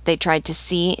holes they tried to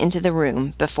see into the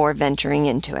room before venturing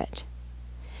into it.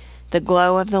 The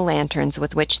glow of the lanterns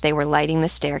with which they were lighting the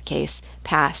staircase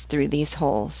passed through these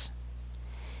holes.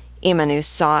 Imanus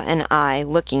saw an eye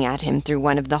looking at him through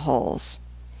one of the holes.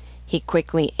 He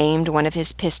quickly aimed one of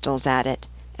his pistols at it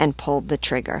and pulled the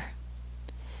trigger.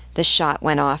 The shot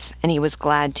went off, and he was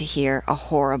glad to hear a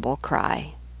horrible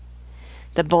cry.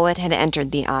 The bullet had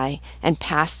entered the eye and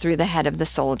passed through the head of the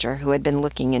soldier who had been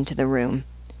looking into the room.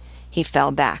 He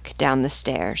fell back down the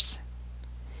stairs.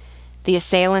 The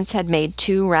assailants had made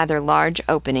 2 rather large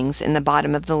openings in the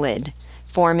bottom of the lid,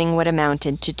 forming what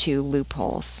amounted to 2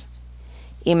 loopholes.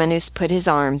 Imanus put his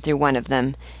arm through one of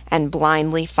them and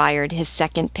blindly fired his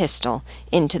second pistol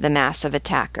into the mass of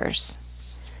attackers.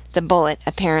 The bullet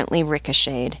apparently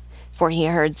ricocheted, for he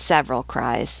heard several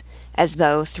cries, as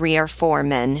though 3 or 4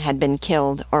 men had been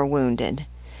killed or wounded,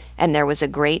 and there was a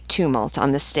great tumult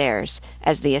on the stairs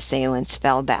as the assailants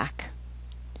fell back.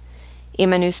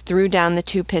 Imanus threw down the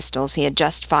 2 pistols he had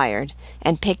just fired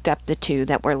and picked up the 2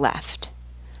 that were left.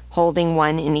 Holding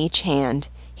one in each hand,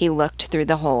 he looked through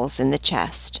the holes in the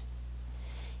chest.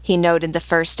 He noted the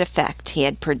first effect he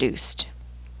had produced.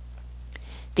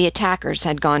 The attackers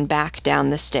had gone back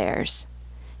down the stairs.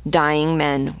 Dying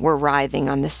men were writhing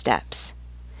on the steps.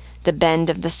 The bend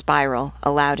of the spiral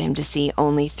allowed him to see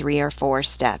only 3 or 4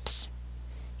 steps.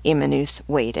 Imanus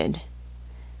waited.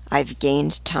 "I've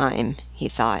gained time," he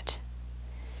thought.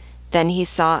 Then he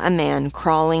saw a man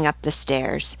crawling up the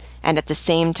stairs, and at the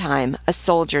same time a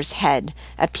soldier's head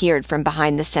appeared from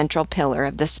behind the central pillar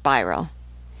of the spiral.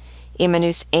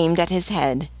 Imanus aimed at his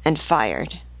head and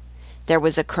fired. There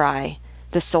was a cry,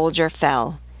 the soldier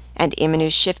fell, and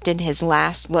Imanus shifted his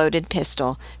last loaded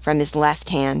pistol from his left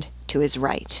hand to his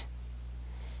right.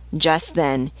 Just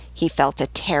then he felt a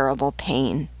terrible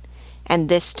pain, and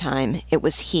this time it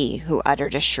was he who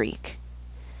uttered a shriek.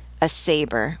 A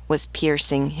saber was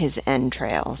piercing his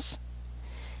entrails.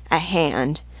 A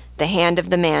hand, the hand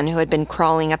of the man who had been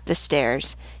crawling up the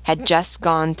stairs, had just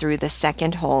gone through the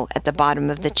second hole at the bottom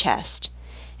of the chest,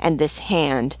 and this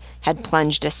hand had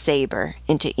plunged a saber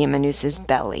into Imanus's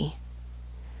belly.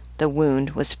 The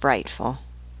wound was frightful.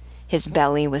 His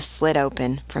belly was slit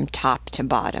open from top to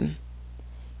bottom.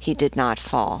 He did not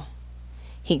fall.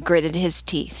 He gritted his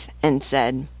teeth and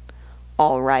said,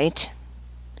 "All right."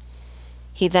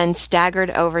 He then staggered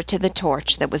over to the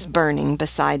torch that was burning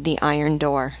beside the iron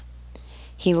door.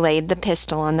 He laid the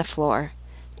pistol on the floor,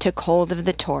 took hold of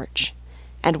the torch,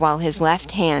 and while his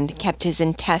left hand kept his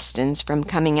intestines from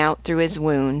coming out through his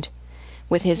wound,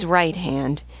 with his right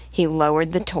hand he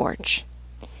lowered the torch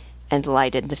and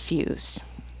lighted the fuse.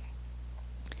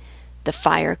 The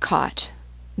fire caught.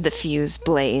 The fuse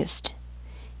blazed.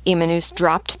 Imanus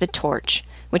dropped the torch,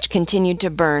 which continued to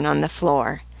burn on the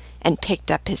floor, and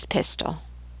picked up his pistol.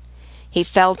 He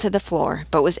fell to the floor,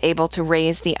 but was able to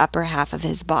raise the upper half of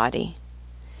his body.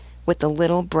 With the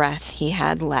little breath he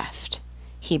had left,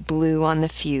 he blew on the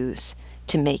fuse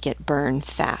to make it burn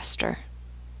faster.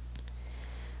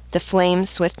 The flame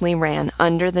swiftly ran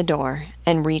under the door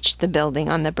and reached the building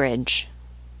on the bridge.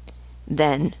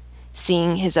 Then,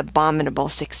 seeing his abominable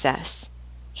success,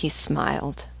 he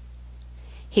smiled.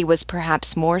 He was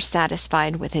perhaps more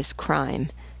satisfied with his crime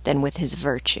than with his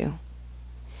virtue.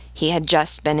 He had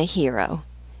just been a hero.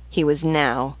 He was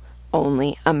now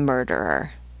only a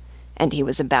murderer, and he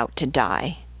was about to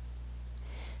die.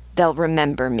 "They'll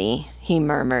remember me," he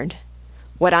murmured.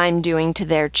 "What I'm doing to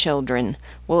their children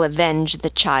will avenge the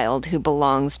child who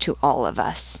belongs to all of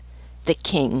us, the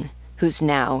king who's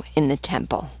now in the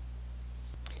temple."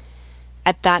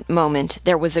 At that moment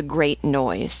there was a great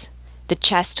noise. The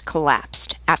chest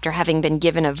collapsed after having been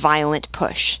given a violent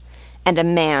push, and a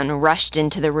man rushed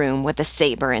into the room with a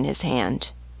saber in his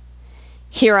hand.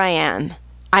 "Here I am.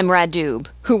 I'm Radub.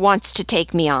 Who wants to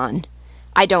take me on?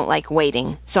 I don't like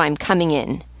waiting, so I'm coming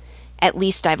in. At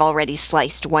least I've already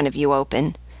sliced one of you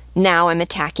open. Now I'm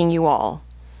attacking you all.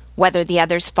 Whether the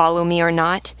others follow me or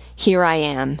not, here I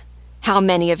am. How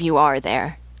many of you are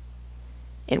there?"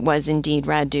 It was indeed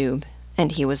Radub,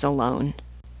 and he was alone.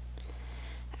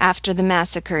 After the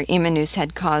massacre Imanus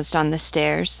had caused on the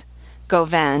stairs,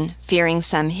 Gauvin, fearing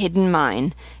some hidden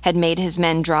mine, had made his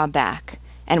men draw back,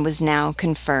 and was now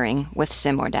conferring with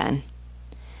Simordan.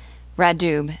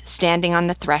 Radub, standing on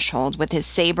the threshold with his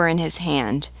saber in his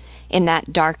hand, in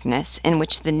that darkness in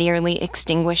which the nearly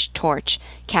extinguished torch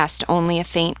cast only a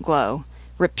faint glow,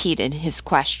 repeated his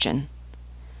question.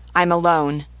 "I'm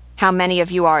alone. How many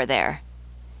of you are there?"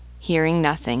 Hearing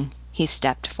nothing, he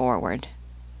stepped forward.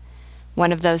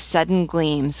 One of those sudden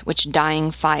gleams which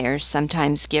dying fires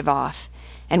sometimes give off,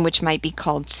 and which might be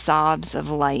called sobs of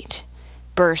light,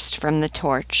 burst from the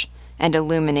torch and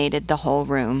illuminated the whole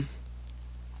room.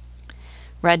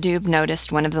 Radub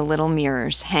noticed one of the little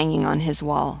mirrors hanging on his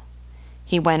wall.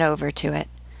 He went over to it,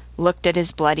 looked at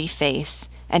his bloody face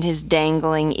and his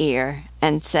dangling ear,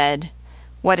 and said,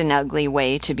 "What an ugly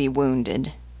way to be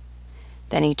wounded."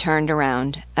 Then he turned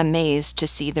around, amazed to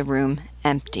see the room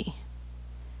empty.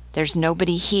 "There's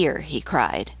nobody here," he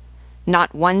cried.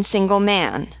 "Not one single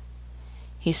man."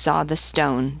 He saw the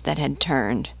stone that had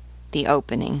turned, the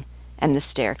opening, and the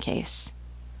staircase.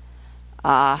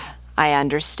 "Ah, I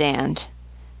understand.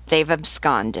 They've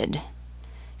absconded.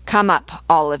 Come up,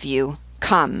 all of you.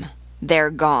 Come.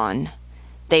 They're gone.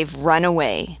 They've run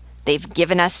away. They've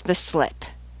given us the slip.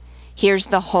 Here's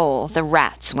the hole the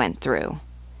rats went through.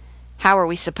 How are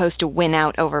we supposed to win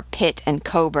out over Pitt and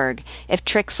Coburg if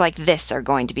tricks like this are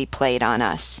going to be played on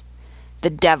us?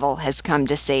 The devil has come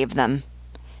to save them.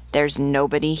 There's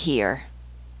nobody here."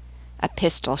 A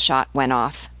pistol shot went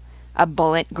off. A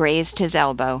bullet grazed his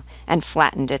elbow and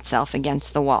flattened itself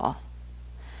against the wall.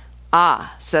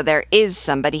 "Ah, so there is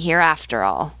somebody here after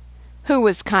all. Who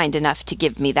was kind enough to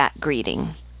give me that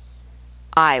greeting?"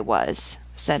 "I was,"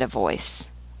 said a voice.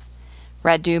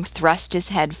 Radub thrust his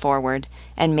head forward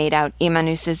and made out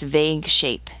Imanus's vague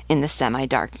shape in the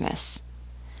semi-darkness.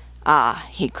 "Ah,"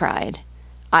 he cried,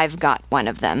 "I've got one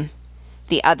of them.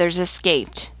 The others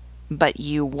escaped, but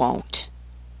you won't."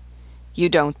 "You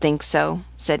don't think so?"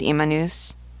 said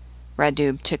Imanus.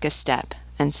 Radub took a step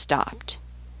and stopped.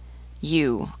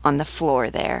 "You on the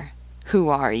floor there, who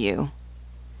are you?"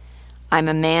 "I'm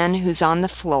a man who's on the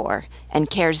floor and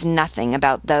cares nothing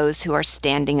about those who are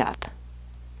standing up."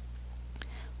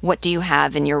 "What do you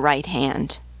have in your right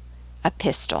hand?" "A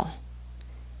pistol."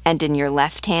 "And in your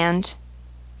left hand?"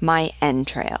 "My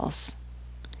entrails."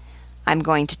 "I'm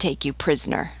going to take you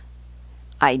prisoner."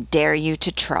 "I dare you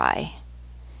to try."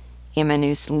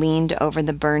 Imanus leaned over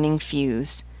the burning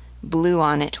fuse, blew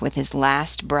on it with his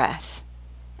last breath,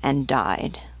 and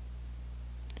died.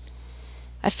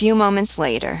 A few moments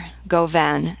later,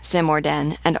 Gauvin,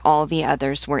 Simordan, and all the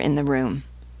others were in the room.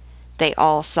 They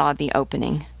all saw the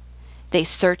opening. They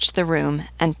searched the room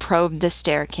and probed the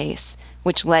staircase,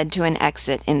 which led to an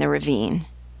exit in the ravine.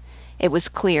 It was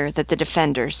clear that the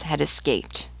defenders had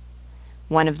escaped.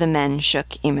 One of the men shook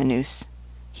Imanus.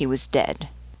 He was dead.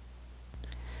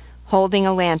 Holding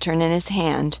a lantern in his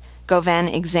hand, Gauvin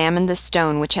examined the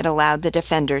stone which had allowed the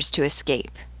defenders to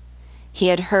escape. He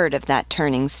had heard of that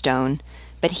turning stone,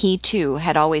 but he too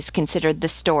had always considered the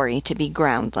story to be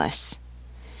groundless.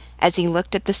 As he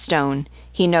looked at the stone,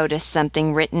 he noticed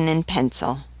something written in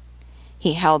pencil.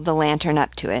 He held the lantern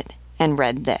up to it and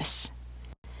read this: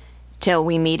 "Till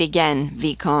we meet again,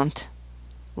 Vicomte,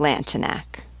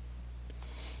 Lantenac.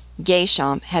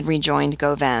 Géchamp had rejoined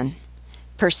Gauvin.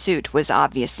 Pursuit was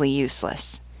obviously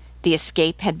useless. The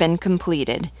escape had been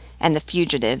completed, and the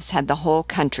fugitives had the whole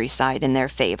countryside in their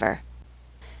favor.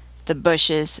 The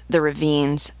bushes, the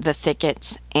ravines, the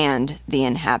thickets, and the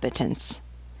inhabitants.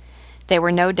 They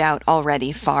were no doubt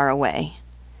already far away.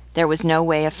 There was no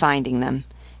way of finding them,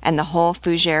 and the whole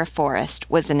Fougères forest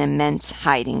was an immense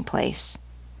hiding place.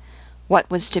 What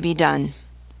was to be done?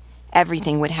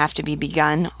 Everything would have to be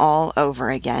begun all over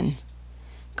again.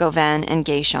 Gauvin and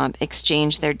Géchamp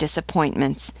exchanged their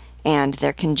disappointments and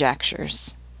their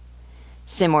conjectures.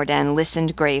 Simordain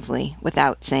listened gravely,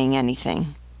 without saying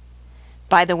anything.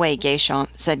 "By the way, Géchamp,"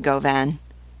 said Gauvin,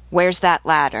 "where's that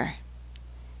ladder?"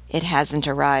 "It hasn't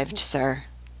arrived, sir."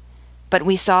 "But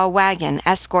we saw a wagon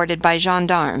escorted by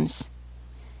gendarmes."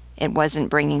 "It wasn't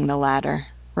bringing the ladder,"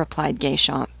 replied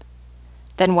Géchamp.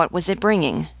 "Then what was it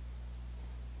bringing?"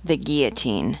 "The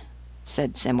guillotine,"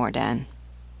 said Simordain.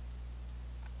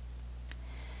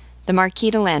 The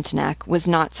Marquis de Lantenac was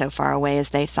not so far away as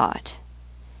they thought.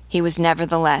 He was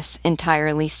nevertheless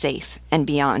entirely safe and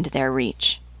beyond their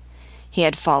reach. He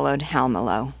had followed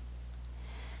Halmelot.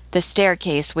 The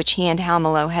staircase which he and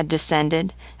Halmelot had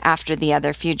descended, after the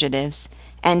other fugitives,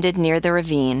 ended near the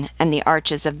ravine and the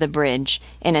arches of the bridge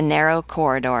in a narrow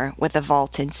corridor with a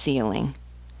vaulted ceiling.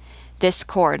 This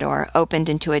corridor opened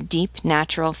into a deep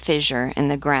natural fissure in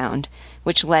the ground,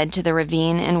 which led to the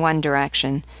ravine in one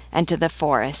direction and to the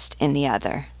forest in the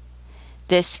other.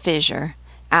 This fissure,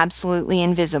 absolutely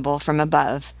invisible from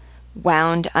above,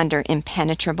 wound under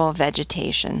impenetrable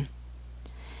vegetation.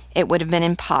 It would have been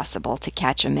impossible to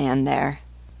catch a man there.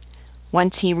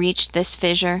 Once he reached this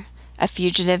fissure, a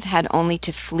fugitive had only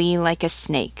to flee like a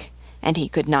snake, and he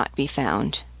could not be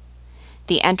found.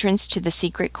 The entrance to the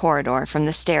secret corridor from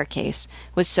the staircase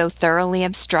was so thoroughly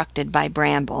obstructed by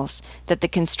brambles that the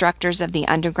constructors of the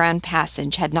underground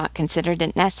passage had not considered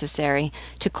it necessary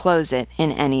to close it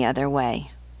in any other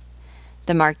way.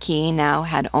 The Marquis now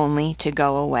had only to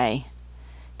go away.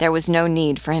 There was no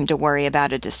need for him to worry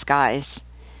about a disguise.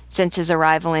 Since his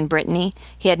arrival in Brittany,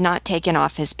 he had not taken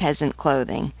off his peasant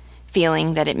clothing,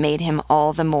 feeling that it made him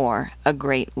all the more a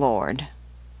great lord.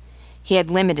 He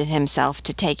had limited himself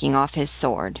to taking off his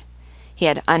sword. He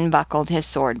had unbuckled his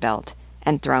sword belt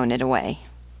and thrown it away.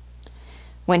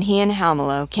 When he and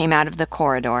Halmelot came out of the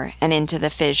corridor and into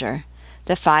the fissure,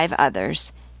 the 5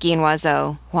 others,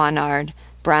 Guinoiseau, Juanard,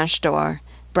 Branche d'Or,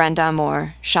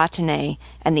 Brandamour, Châtenay,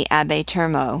 and the Abbé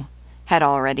Termeau, had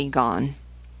already gone.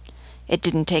 "It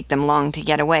didn't take them long to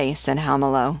get away," said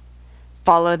Halmelot.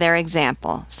 "Follow their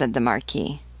example," said the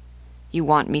Marquis. "You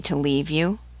want me to leave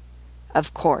you?"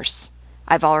 "Of course.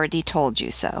 I've already told you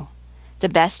so. The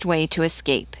best way to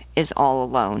escape is all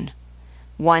alone.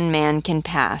 One man can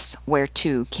pass where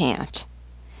 2 can't.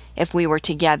 If we were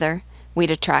together,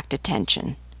 we'd attract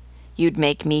attention. You'd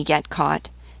make me get caught,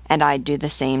 and I'd do the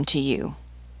same to you."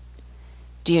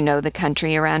 "Do you know the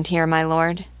country around here, my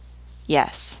lord?"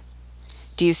 "Yes."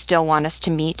 "Do you still want us to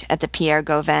meet at the Pierre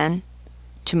Gauvin?"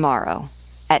 "Tomorrow,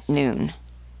 at noon."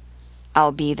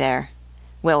 "I'll be there.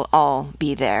 We'll all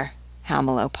be there."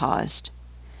 Halmelot paused.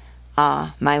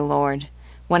 "Ah, my lord,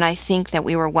 when I think that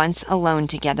we were once alone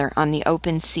together on the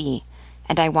open sea,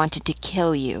 and I wanted to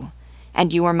kill you,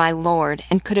 and you were my lord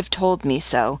and could have told me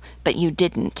so, but you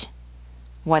didn't.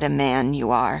 What a man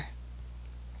you are."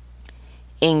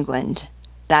 "England,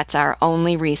 that's our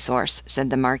only resource," said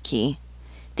the Marquis.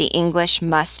 "The English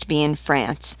must be in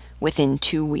France within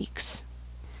 2 weeks."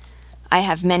 "I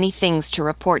have many things to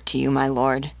report to you, my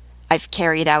lord. I've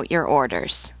carried out your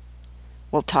orders."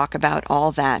 "We'll talk about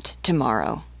all that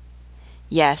tomorrow."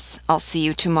 "Yes, I'll see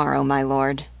you tomorrow, my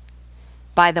lord."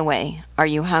 "By the way, are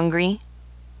you hungry?"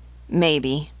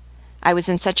 "Maybe. I was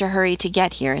in such a hurry to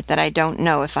get here that I don't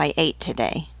know if I ate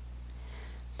today."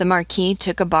 The Marquis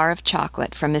took a bar of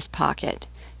chocolate from his pocket,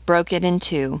 broke it in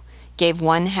 2, gave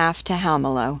 1/2 to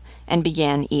Halmelot, and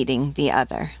began eating the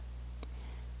other.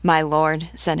 "My lord,"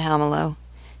 said Halmelot,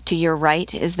 "to your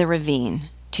right is the ravine,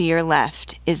 to your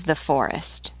left is the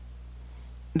forest."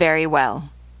 "Very well.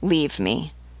 Leave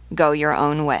me. Go your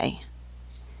own way."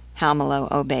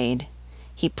 Halmelot obeyed.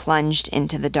 He plunged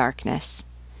into the darkness.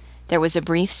 There was a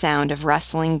brief sound of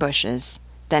rustling bushes,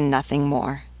 then nothing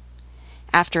more.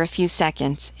 After a few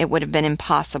seconds, it would have been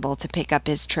impossible to pick up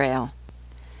his trail.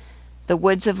 The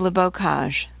woods of Le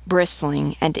Bocage,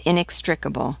 bristling and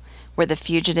inextricable, were the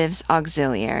fugitives'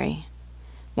 auxiliary.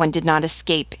 One did not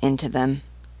escape into them.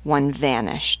 One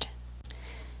vanished.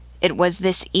 It was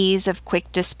this ease of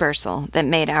quick dispersal that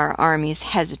made our armies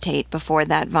hesitate before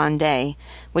that Vendée,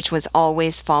 which was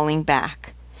always falling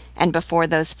back, and before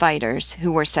those fighters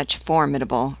who were such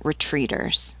formidable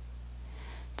retreaters.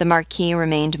 The Marquis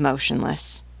remained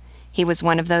motionless. He was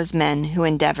one of those men who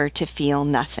endeavor to feel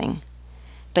nothing.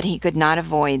 But he could not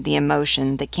avoid the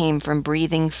emotion that came from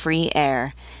breathing free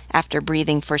air after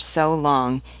breathing for so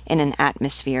long in an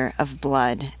atmosphere of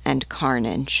blood and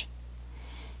carnage.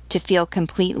 To feel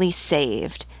completely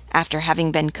saved after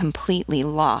having been completely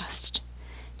lost.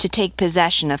 To take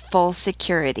possession of full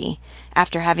security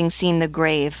after having seen the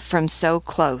grave from so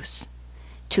close.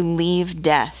 To leave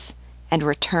death and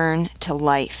return to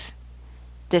life.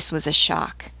 This was a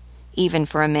shock, even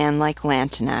for a man like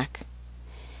Lantenac.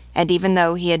 And even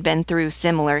though he had been through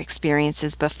similar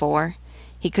experiences before,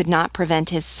 he could not prevent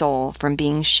his soul from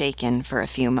being shaken for a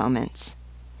few moments.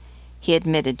 He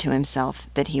admitted to himself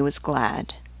that he was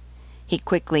glad. He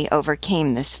quickly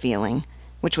overcame this feeling,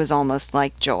 which was almost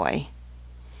like joy.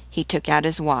 He took out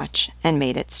his watch and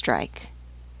made it strike.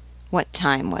 What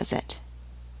time was it?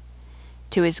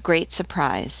 To his great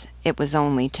surprise, it was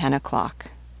only 10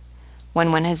 o'clock.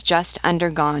 When one has just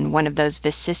undergone one of those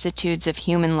vicissitudes of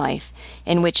human life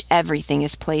in which everything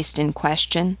is placed in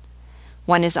question,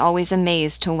 one is always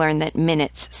amazed to learn that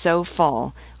minutes so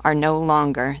full are no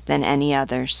longer than any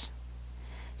others.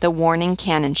 The warning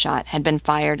cannon shot had been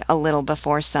fired a little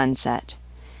before sunset,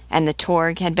 and the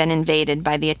Torg had been invaded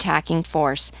by the attacking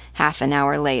force half an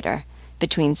hour later,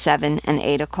 between 7 and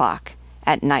 8 o'clock,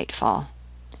 at nightfall.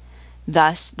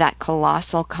 Thus that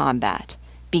colossal combat,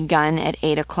 begun at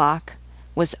 8 o'clock,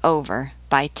 was over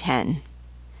by 10.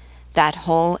 That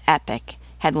whole epic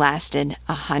had lasted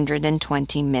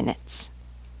 120 minutes.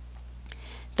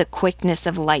 The quickness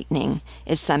of lightning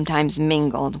is sometimes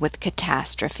mingled with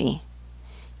catastrophe.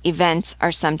 Events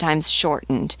are sometimes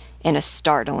shortened in a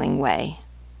startling way.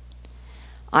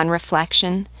 On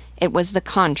reflection, it was the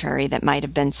contrary that might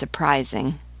have been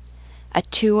surprising. A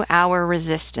 2-hour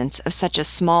resistance of such a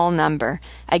small number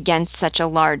against such a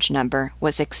large number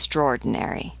was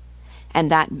extraordinary. And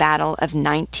that battle of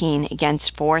 19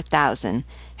 against 4,000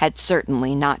 had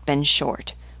certainly not been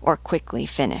short or quickly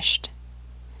finished.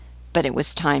 But it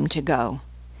was time to go.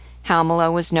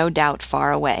 Almelo was no doubt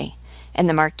far away, and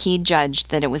the Marquis judged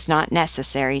that it was not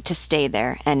necessary to stay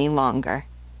there any longer.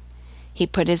 He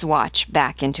put his watch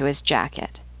back into his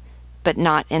jacket, but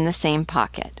not in the same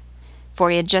pocket, for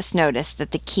he had just noticed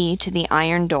that the key to the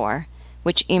iron door,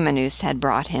 which Imanus had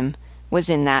brought him, was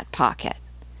in that pocket,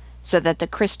 so that the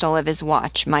crystal of his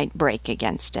watch might break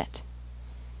against it.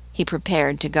 He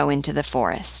prepared to go into the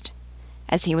forest.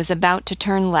 As he was about to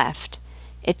turn left,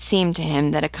 it seemed to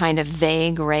him that a kind of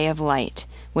vague ray of light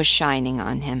was shining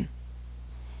on him.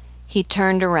 He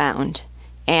turned around,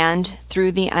 and,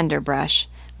 through the underbrush,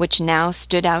 which now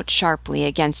stood out sharply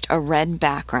against a red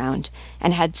background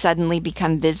and had suddenly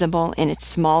become visible in its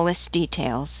smallest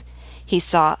details, he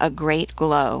saw a great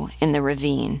glow in the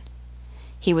ravine.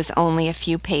 He was only a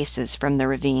few paces from the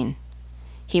ravine.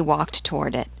 He walked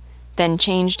toward it, then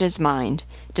changed his mind,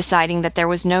 deciding that there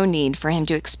was no need for him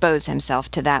to expose himself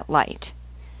to that light.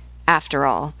 After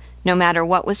all, no matter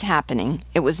what was happening,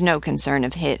 it was no concern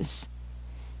of his.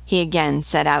 He again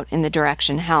set out in the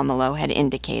direction Almelo had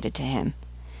indicated to him,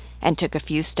 and took a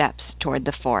few steps toward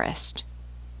the forest.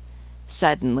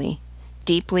 Suddenly,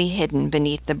 deeply hidden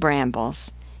beneath the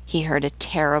brambles, he heard a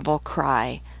terrible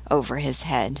cry over his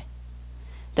head.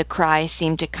 The cry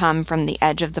seemed to come from the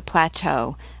edge of the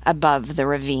plateau above the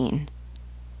ravine.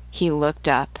 He looked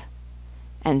up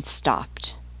and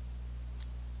stopped.